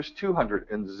sense. Here's 200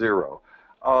 and 0.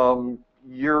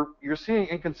 You're seeing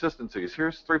inconsistencies.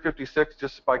 Here's 356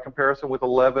 just by comparison with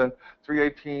 11,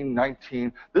 318,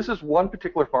 19. This is one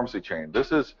particular pharmacy chain.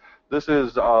 This is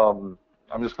I'm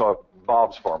just calling it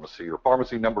Bob's Pharmacy or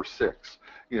Pharmacy Number 6.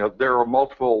 You know, there are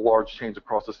multiple large chains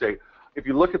across the state. If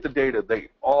you look at the data, they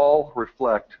all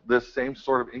reflect this same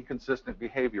sort of inconsistent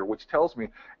behavior, which tells me,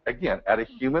 again, at a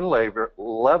human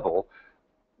level,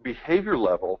 behavior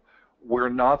level, we're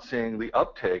not seeing the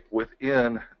uptake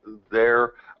within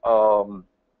their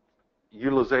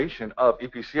utilization of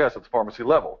EPCS at the pharmacy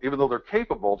level. Even though they're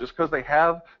capable, just because they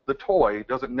have the toy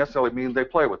doesn't necessarily mean they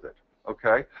play with it,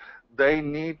 okay? They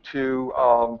need to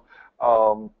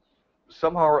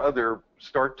somehow or other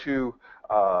start to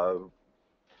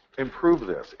improve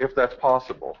this, if that's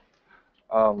possible.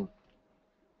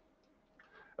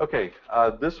 Okay,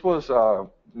 this was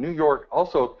New York,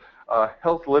 also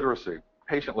health literacy,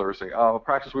 patient literacy, a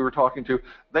practice we were talking to.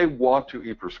 They want to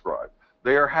e-prescribe.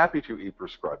 They are happy to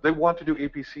e-prescribe. They want to do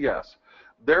EPCS.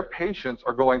 Their patients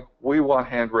are going, we want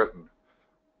handwritten.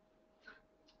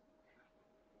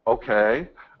 Okay,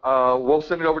 we'll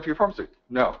send it over to your pharmacy.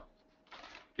 No,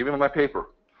 give me my paper.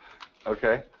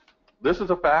 Okay. This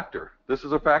is a factor. This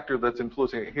is a factor that's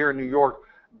influencing it. Here in New York,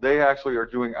 they actually are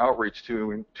doing outreach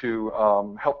to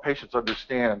help patients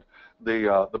understand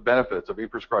the benefits of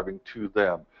e-prescribing to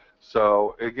them.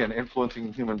 So again,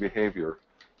 influencing human behavior.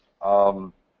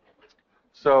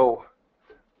 So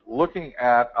looking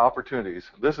at opportunities,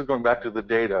 this is going back to the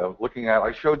data, looking at,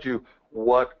 I showed you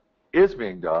what is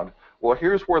being done. Well,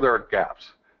 here's where there are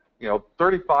gaps. You know,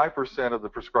 35% of the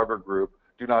prescriber group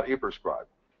do not e-prescribe.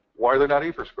 Why are they not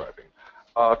e-prescribing?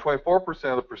 24%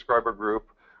 of the prescriber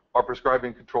group are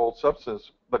prescribing controlled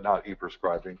substance but not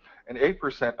e-prescribing, and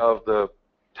 8% of the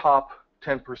top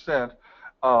 10%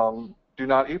 do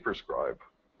not e-prescribe.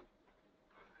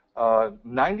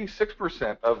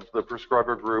 96% of the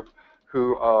prescriber group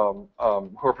who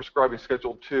are prescribing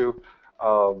Schedule II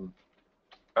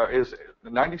is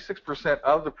 96%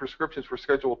 of the prescriptions for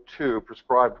Schedule II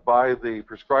prescribed by the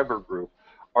prescriber group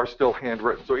are still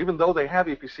handwritten. So even though they have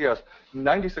EPCS,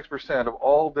 96% of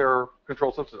all their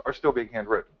controlled substances are still being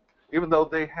handwritten, even though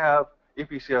they have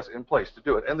EPCS in place to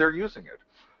do it, and they're using it.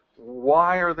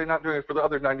 Why are they not doing it for the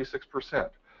other 96%?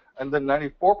 And then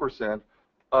 94%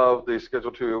 of the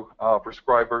Schedule II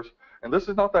prescribers, and this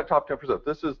is not that top 10%,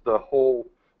 this is the whole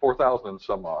 4,000 and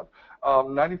some odd,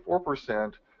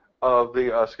 94% of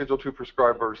the Schedule II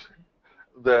prescribers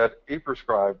that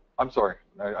e-prescribe, I'm sorry,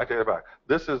 I take it back.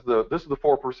 This is the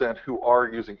 4% who are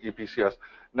using EPCS.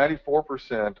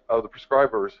 94% of the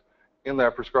prescribers in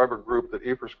that prescriber group that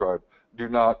e-prescribe do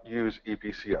not use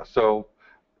EPCS. So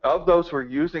of those who are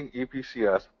using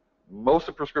EPCS, most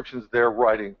of the prescriptions they're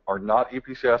writing are not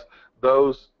EPCS.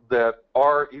 Those that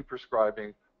are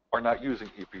e-prescribing are not using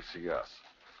EPCS.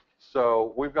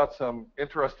 So we've got some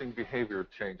interesting behavior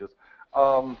changes.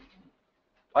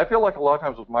 I feel like a lot of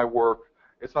times with my work,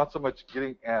 it's not so much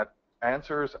getting at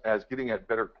answers as getting at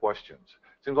better questions.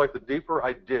 It seems like the deeper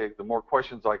I dig, the more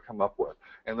questions I come up with.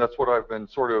 And that's what I've been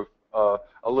sort of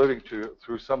alluding to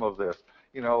through some of this.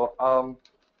 You know,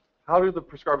 how do the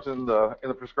prescribers in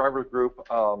the prescriber group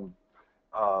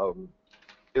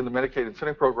in the Medicaid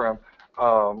incentive program,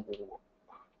 Medicaid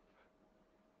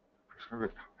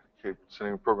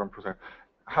sending program present.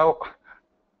 How?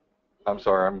 I'm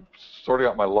sorry, I'm sorting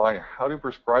out my line. How do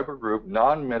prescriber group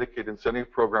non-Medicaid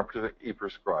incentive program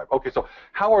e-prescribe? Okay, so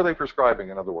how are they prescribing,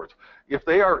 in other words? If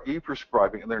they are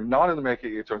e-prescribing and they're not in the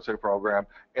Medicaid EHR incentive program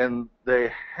and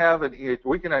they have an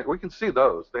EHR, we can see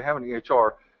those, they have an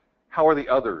EHR, how are the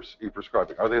others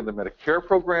e-prescribing? Are they in the Medicare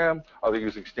program? Are they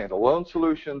using standalone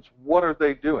solutions? What are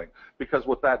they doing? Because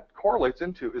what that correlates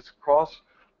into is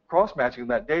cross-matching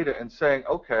that data and saying,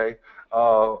 okay,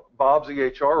 Bob's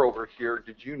EHR over here,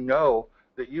 did you know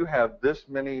that you have this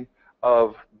many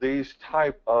of these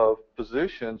type of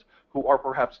physicians who are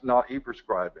perhaps not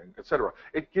e-prescribing, et cetera?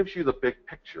 It gives you the big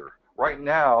picture. Right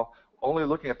now, only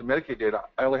looking at the Medicaid data,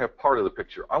 I only have part of the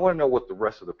picture. I want to know what the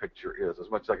rest of the picture is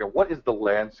as much as I can. What is the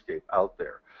landscape out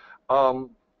there?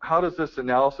 How does this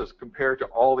analysis compare to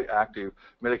all the active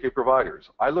Medicaid providers?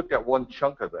 I looked at one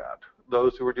chunk of that,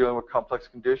 those who are dealing with complex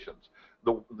conditions,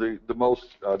 the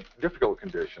most difficult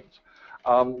conditions.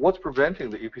 What's preventing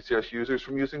the EPCS users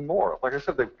from using more? Like I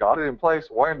said, they've got it in place.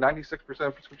 Why are 96%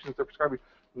 of prescriptions they're prescribing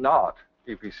not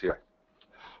EPCS?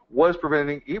 What is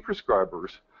preventing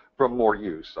e-prescribers from more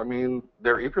use? I mean,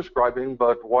 they're e-prescribing,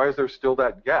 but why is there still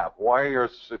that gap? Why are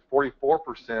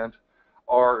 44%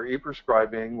 are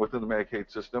e-prescribing within the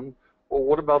Medicaid system? Well,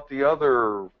 what about the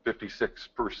other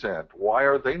 56%? Why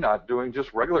are they not doing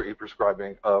just regular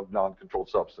e-prescribing of non-controlled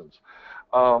substance?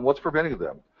 What's preventing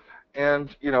them?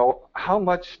 And, you know, how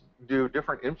much do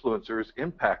different influencers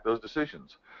impact those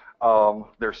decisions?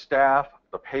 Their staff,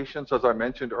 the patients, as I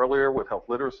mentioned earlier, with health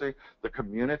literacy, the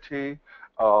community.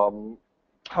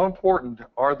 How important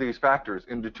are these factors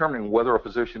in determining whether a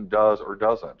physician does or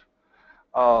doesn't?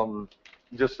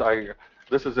 This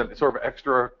is a sort of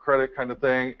extra credit kind of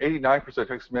thing. 89% of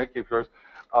Texas Medicaid providers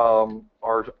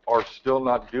are still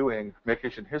not doing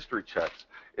medication history checks.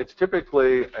 It's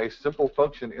typically a simple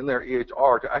function in their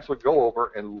EHR to actually go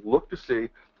over and look to see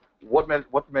what the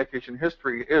medication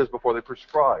history is before they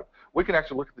prescribe. We can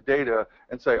actually look at the data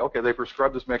and say, okay, they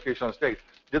prescribed this medication on state.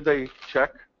 Did they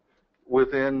check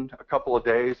within a couple of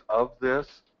days of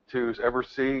this to ever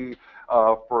see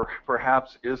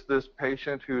perhaps is this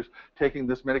patient who's taking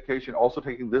this medication also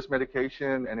taking this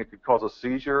medication and it could cause a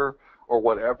seizure or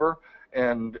whatever?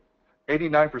 And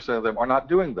 89% of them are not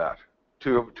doing that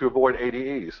to avoid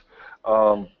ADEs.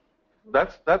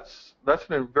 That's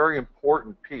a very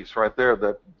important piece right there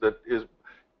that is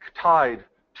tied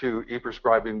to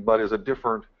e-prescribing, but is a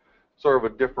different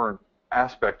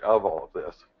aspect of all of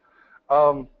this.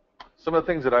 Some of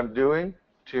the things that I'm doing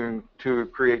to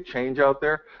create change out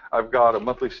there, I've got a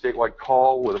monthly statewide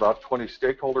call with about 20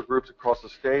 stakeholder groups across the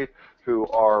state who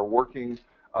are working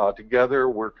together.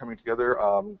 We're coming together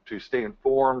to stay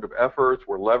informed of efforts.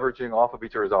 We're leveraging off of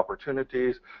each other's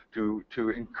opportunities to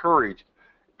encourage,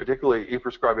 particularly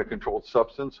e-prescribing a controlled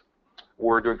substance.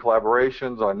 We're doing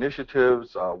collaborations on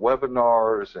initiatives,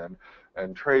 webinars,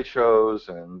 and trade shows,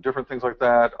 and different things like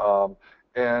that.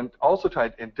 And also to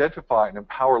identify and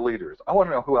empower leaders. I want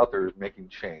to know who out there is making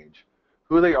change,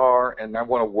 who they are, and I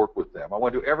want to work with them. I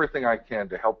want to do everything I can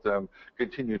to help them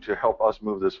continue to help us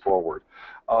move this forward.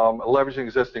 Leveraging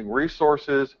existing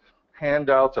resources,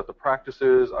 handouts at the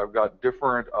practices. I've got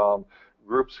different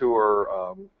groups who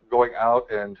are going out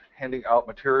and handing out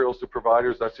materials to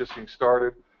providers. That's just getting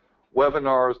started.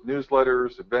 Webinars,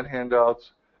 newsletters, event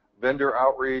handouts, vendor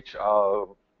outreach.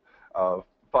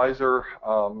 Pfizer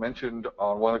mentioned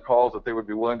on one of the calls that they would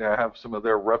be willing to have some of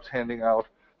their reps handing out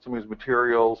some of these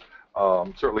materials,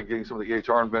 certainly getting some of the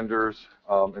EHR vendors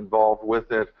involved with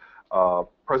it.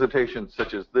 Presentations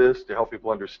such as this to help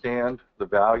people understand the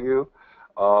value.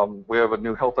 We have a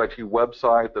new Health IT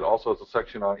website that also has a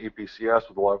section on EPCS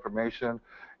with a lot of information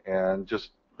and just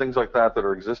things like that that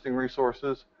are existing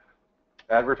resources.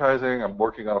 Advertising, I'm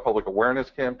working on a public awareness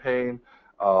campaign.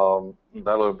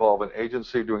 That'll involve an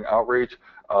agency doing outreach.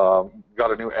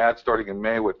 Got a new ad starting in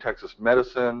May with Texas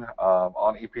Medicine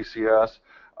on EPCS.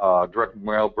 Direct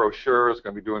mail brochures,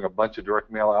 going to be doing a bunch of direct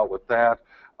mail out with that,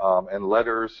 and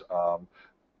letters.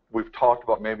 We've talked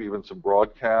about maybe even some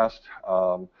broadcast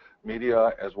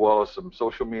media as well as some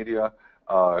social media,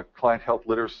 client health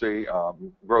literacy,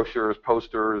 brochures,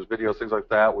 posters, videos, things like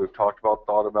that we've talked about,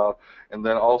 thought about, and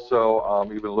then also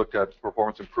even looked at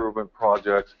performance improvement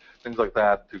projects, things like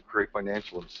that to create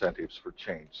financial incentives for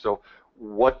change. So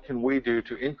what can we do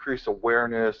to increase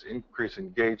awareness, increase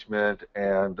engagement,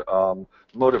 and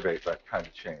motivate that kind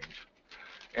of change?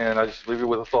 And I just leave you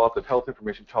with a thought that health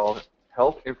information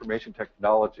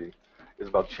technology is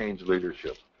about change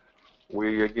leadership.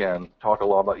 We, again, talk a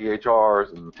lot about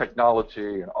EHRs and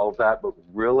technology and all of that, but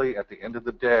really, at the end of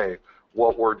the day,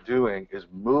 what we're doing is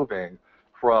moving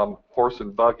from horse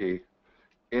and buggy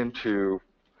into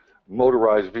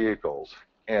motorized vehicles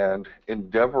and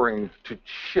endeavoring to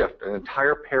shift an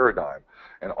entire paradigm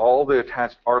and all the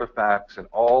attached artifacts and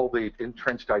all the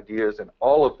entrenched ideas and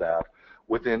all of that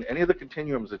within any of the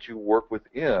continuums that you work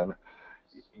within.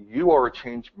 You are a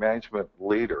change management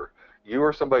leader. You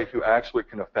are somebody who actually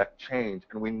can affect change,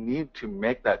 and we need to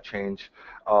make that change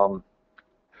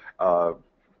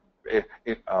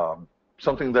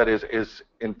something that is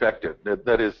infected,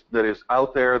 that is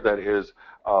out there, that is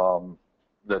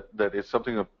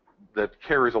something that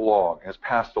carries along, has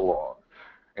passed along,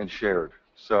 and shared.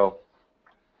 So,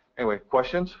 anyway,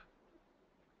 questions?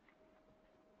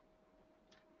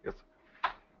 Yes.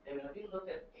 David, have you looked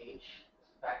at age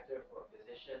factor for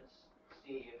physicians to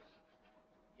see if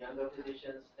younger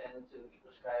physicians tend to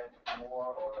prescribe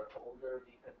more or older?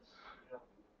 Because,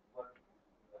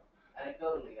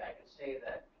 anecdotally, I could say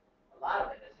that a lot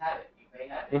of it is habit. You may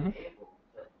have been able,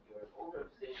 but your older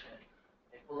physician,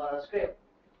 they pull out a script.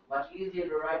 Much easier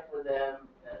to write for them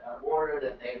an order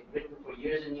that they've written for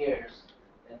years and years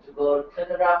than to go click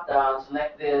a drop down,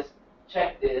 select this,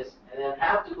 check this, and then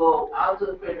have to go out to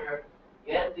the printer,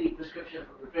 get the prescription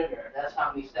from the printer. That's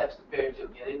how many steps compared to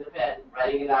getting the pen,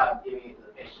 writing it out, and giving it to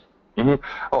the patient.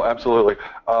 Oh, absolutely.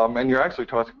 And you're actually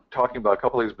talking about a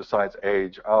couple of things besides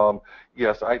age.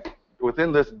 Yes,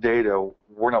 within this data,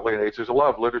 we're not looking at age. There's a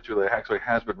lot of literature that actually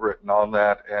has been written on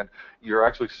that, and you're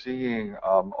actually seeing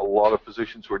a lot of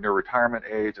physicians who are near retirement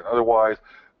age and otherwise,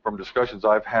 from discussions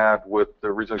I've had with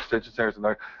the regional extension centers,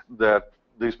 and that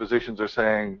these physicians are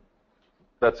saying,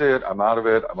 that's it, I'm out of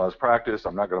it, I'm out of practice,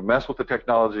 I'm not going to mess with the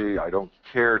technology, I don't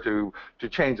care to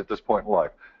change at this point in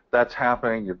life. That's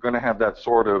happening. You're going to have that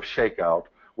sort of shakeout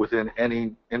within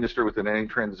any industry, within any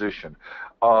transition.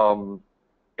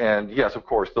 And yes, of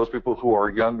course, those people who are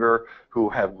younger, who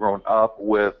have grown up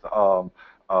with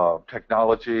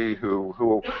technology,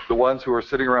 who the ones who are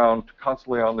sitting around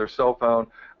constantly on their cell phone,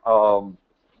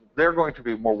 they're going to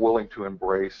be more willing to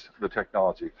embrace the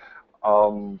technology.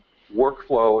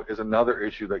 Workflow is another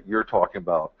issue that you're talking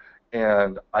about,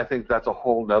 and I think that's a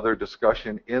whole nother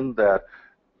discussion in that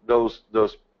those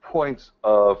points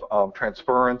of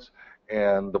transference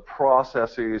and the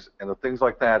processes and the things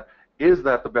like that, is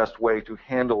that the best way to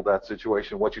handle that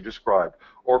situation, what you described?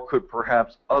 Or could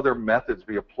perhaps other methods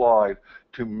be applied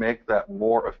to make that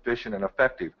more efficient and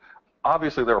effective?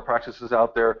 Obviously, there are practices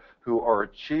out there who are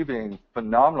achieving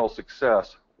phenomenal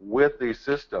success with these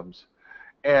systems,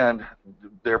 and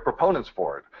they're proponents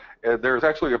for it. There's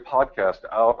actually a podcast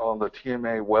out on the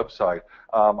TMA website.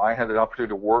 I had an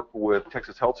opportunity to work with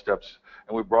Texas Health Steps,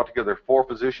 and we brought together 4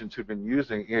 physicians who'd been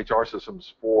using EHR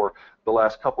systems for the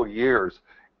last couple of years,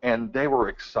 and they were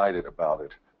excited about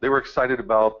it. They were excited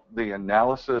about the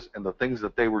analysis and the things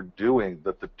that they were doing,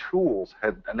 that the tools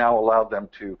had now allowed them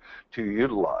to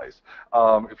utilize.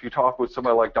 If you talk with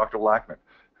somebody like Dr. Lackman,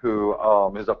 who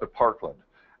is up at Parkland,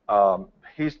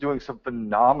 he's doing some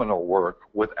phenomenal work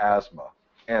with asthma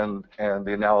and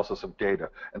the analysis of data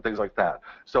and things like that.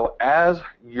 So as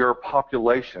your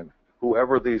population,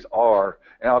 whoever these are,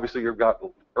 and obviously you've got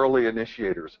early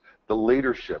initiators, the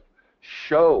leadership,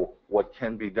 show what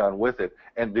can be done with it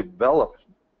and develop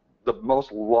the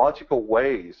most logical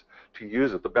ways to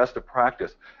use it, the best of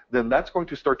practice, then that's going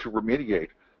to start to remediate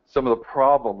some of the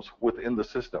problems within the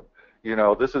system.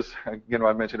 This is,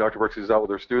 I mentioned Dr. Brooks is out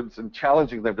with her students and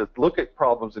challenging them to look at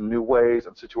problems in new ways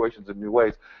and situations in new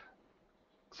ways.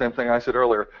 Same thing I said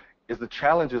earlier, is the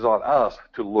challenge is on us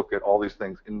to look at all these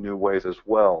things in new ways as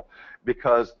well,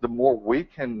 because the more we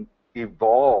can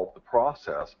evolve the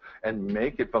process and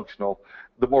make it functional,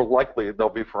 the more likely they'll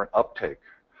be for an uptake.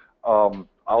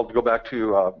 I'll go back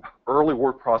to early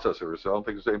word processors. I don't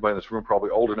think there's anybody in this room probably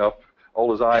old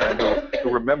as I am,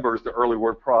 who remembers the early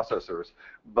word processors.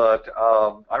 But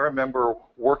I remember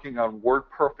working on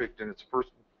WordPerfect in its first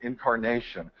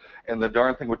incarnation, and the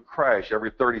darn thing would crash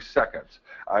every 30 seconds.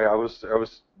 I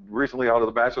was recently out of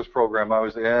the bachelor's program I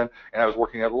was in, and I was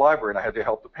working at a library, and I had to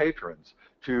help the patrons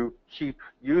to keep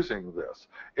using this.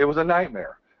 It was a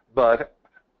nightmare. But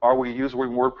are we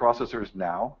using word processors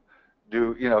now?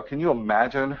 Can you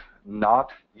imagine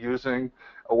not using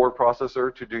a word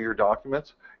processor to do your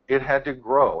documents? It had to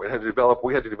grow. It had to develop.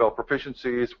 We had to develop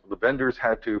proficiencies. The vendors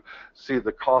had to see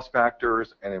the cost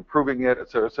factors and improving it, et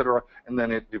cetera, and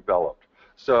then it developed.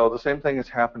 So the same thing is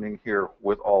happening here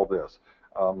with all this.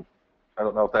 I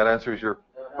don't know if that answers your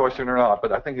question or not,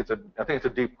 but I think it's a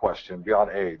deep question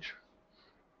beyond age.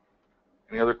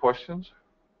 Any other questions?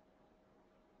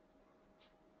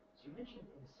 You mentioned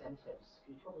incentives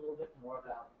more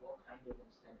about what kind of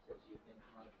incentives you think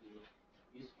might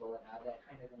be useful, and are there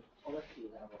kind of any policy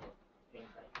level things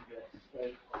like US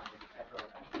state or maybe federal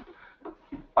level?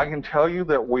 I can tell you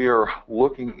that we are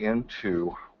looking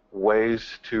into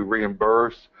ways to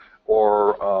reimburse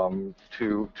or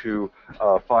to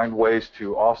find ways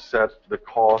to offset the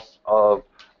costs of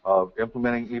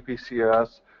implementing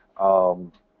EPCS.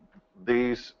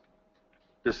 These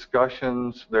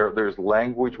discussions, there's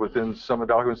language within some of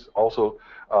the documents. Also,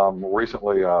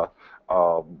 recently,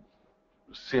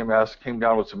 CMS came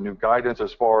down with some new guidance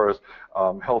as far as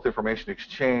health information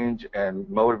exchange and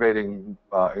motivating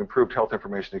improved health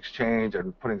information exchange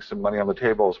and putting some money on the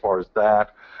table as far as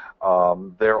that.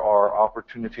 There are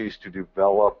opportunities to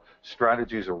develop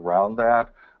strategies around that,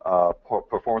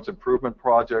 performance improvement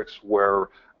projects where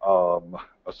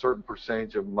a certain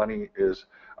percentage of money is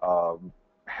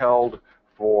held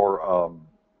for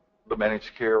the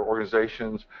managed care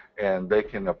organizations, and they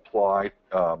can apply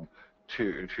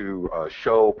to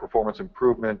show performance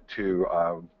improvement, to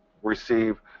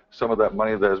receive some of that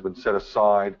money that has been set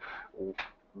aside.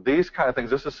 These kind of things,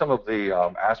 this is some of the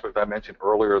aspects I mentioned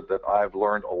earlier that I've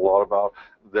learned a lot about,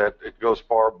 that it goes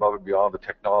far above and beyond the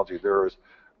technology.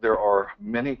 There are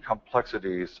many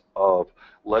complexities of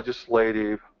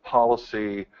legislative,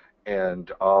 policy,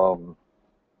 and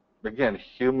again,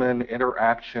 human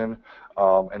interaction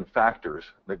and factors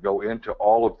that go into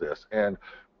all of this. And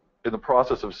in the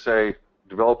process of, say,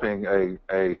 developing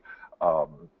a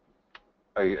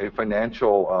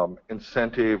financial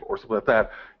incentive or something like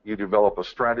that, you develop a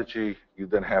strategy, you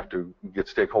then have to get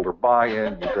stakeholder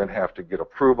buy-in, you then have to get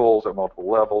approvals at multiple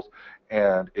levels,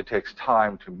 and it takes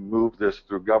time to move this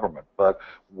through government. But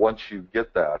once you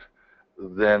get that,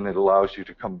 then it allows you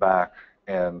to come back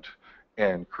and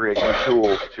create new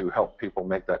tools to help people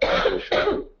make that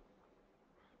transition.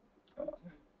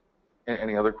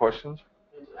 Any other questions?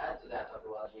 And to add to that, Dr.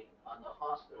 Walji, on the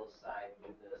hospital side,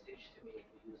 with the H2A,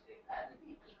 we use the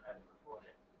ADB prescribing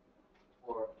component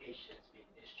for patients being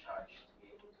discharged to be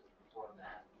able to perform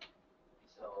that.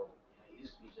 So it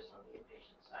used to be just on the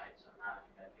inpatient side, so now if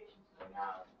you have patients going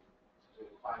out, the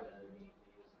requirement that we need to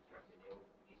use the drug to be able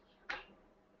to be prescription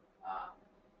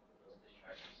those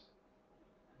discharges.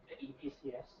 The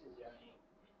EPCS, is there any?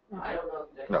 I don't know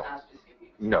if that's not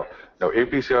specific. No,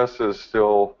 EPCS is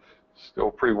still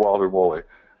pretty wild and woolly.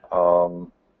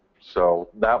 So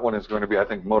that one is going to be, I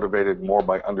think, motivated more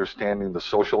by understanding the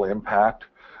social impact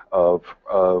of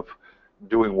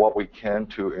doing what we can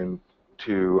to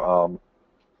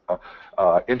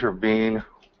intervene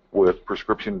with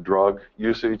prescription drug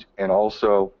usage, and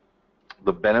also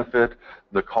the benefit,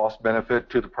 the cost benefit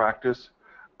to the practice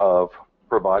of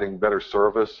providing better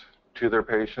service to their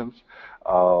patients,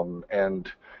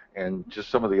 and just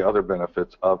some of the other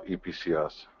benefits of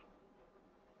EPCS.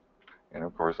 And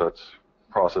of course, that's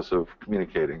the process of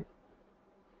communicating.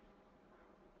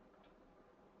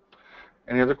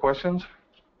 Any other questions? Are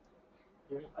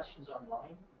there any questions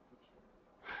online?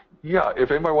 Yeah,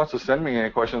 if anybody wants to send me any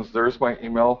questions, there's my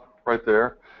email right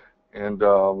there. And We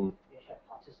have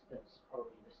participants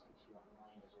probably listening to you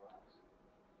online as well.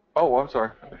 Oh, I'm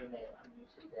sorry. And you may have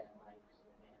unmuted their mics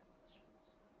and they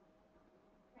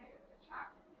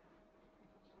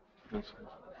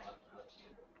may have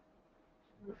questions.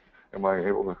 Am I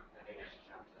able to?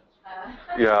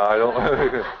 Yeah, I don't.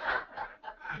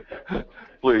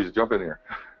 Please jump in here.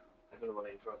 I didn't want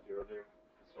to interrupt you earlier.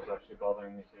 This was actually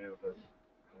bothering me too, but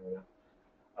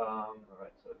all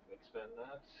right, so expand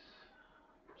that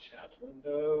chat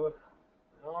window.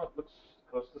 No, it looks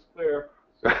coast is clear.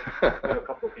 So got a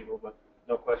couple of people, but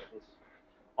no questions.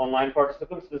 Online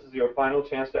participants, this is your final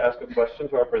chance to ask a question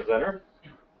to our presenter.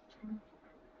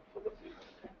 So let's see.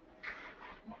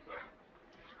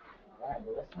 All right,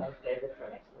 well, let's thank David for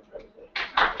an excellent presentation.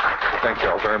 Thank you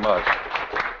all very much.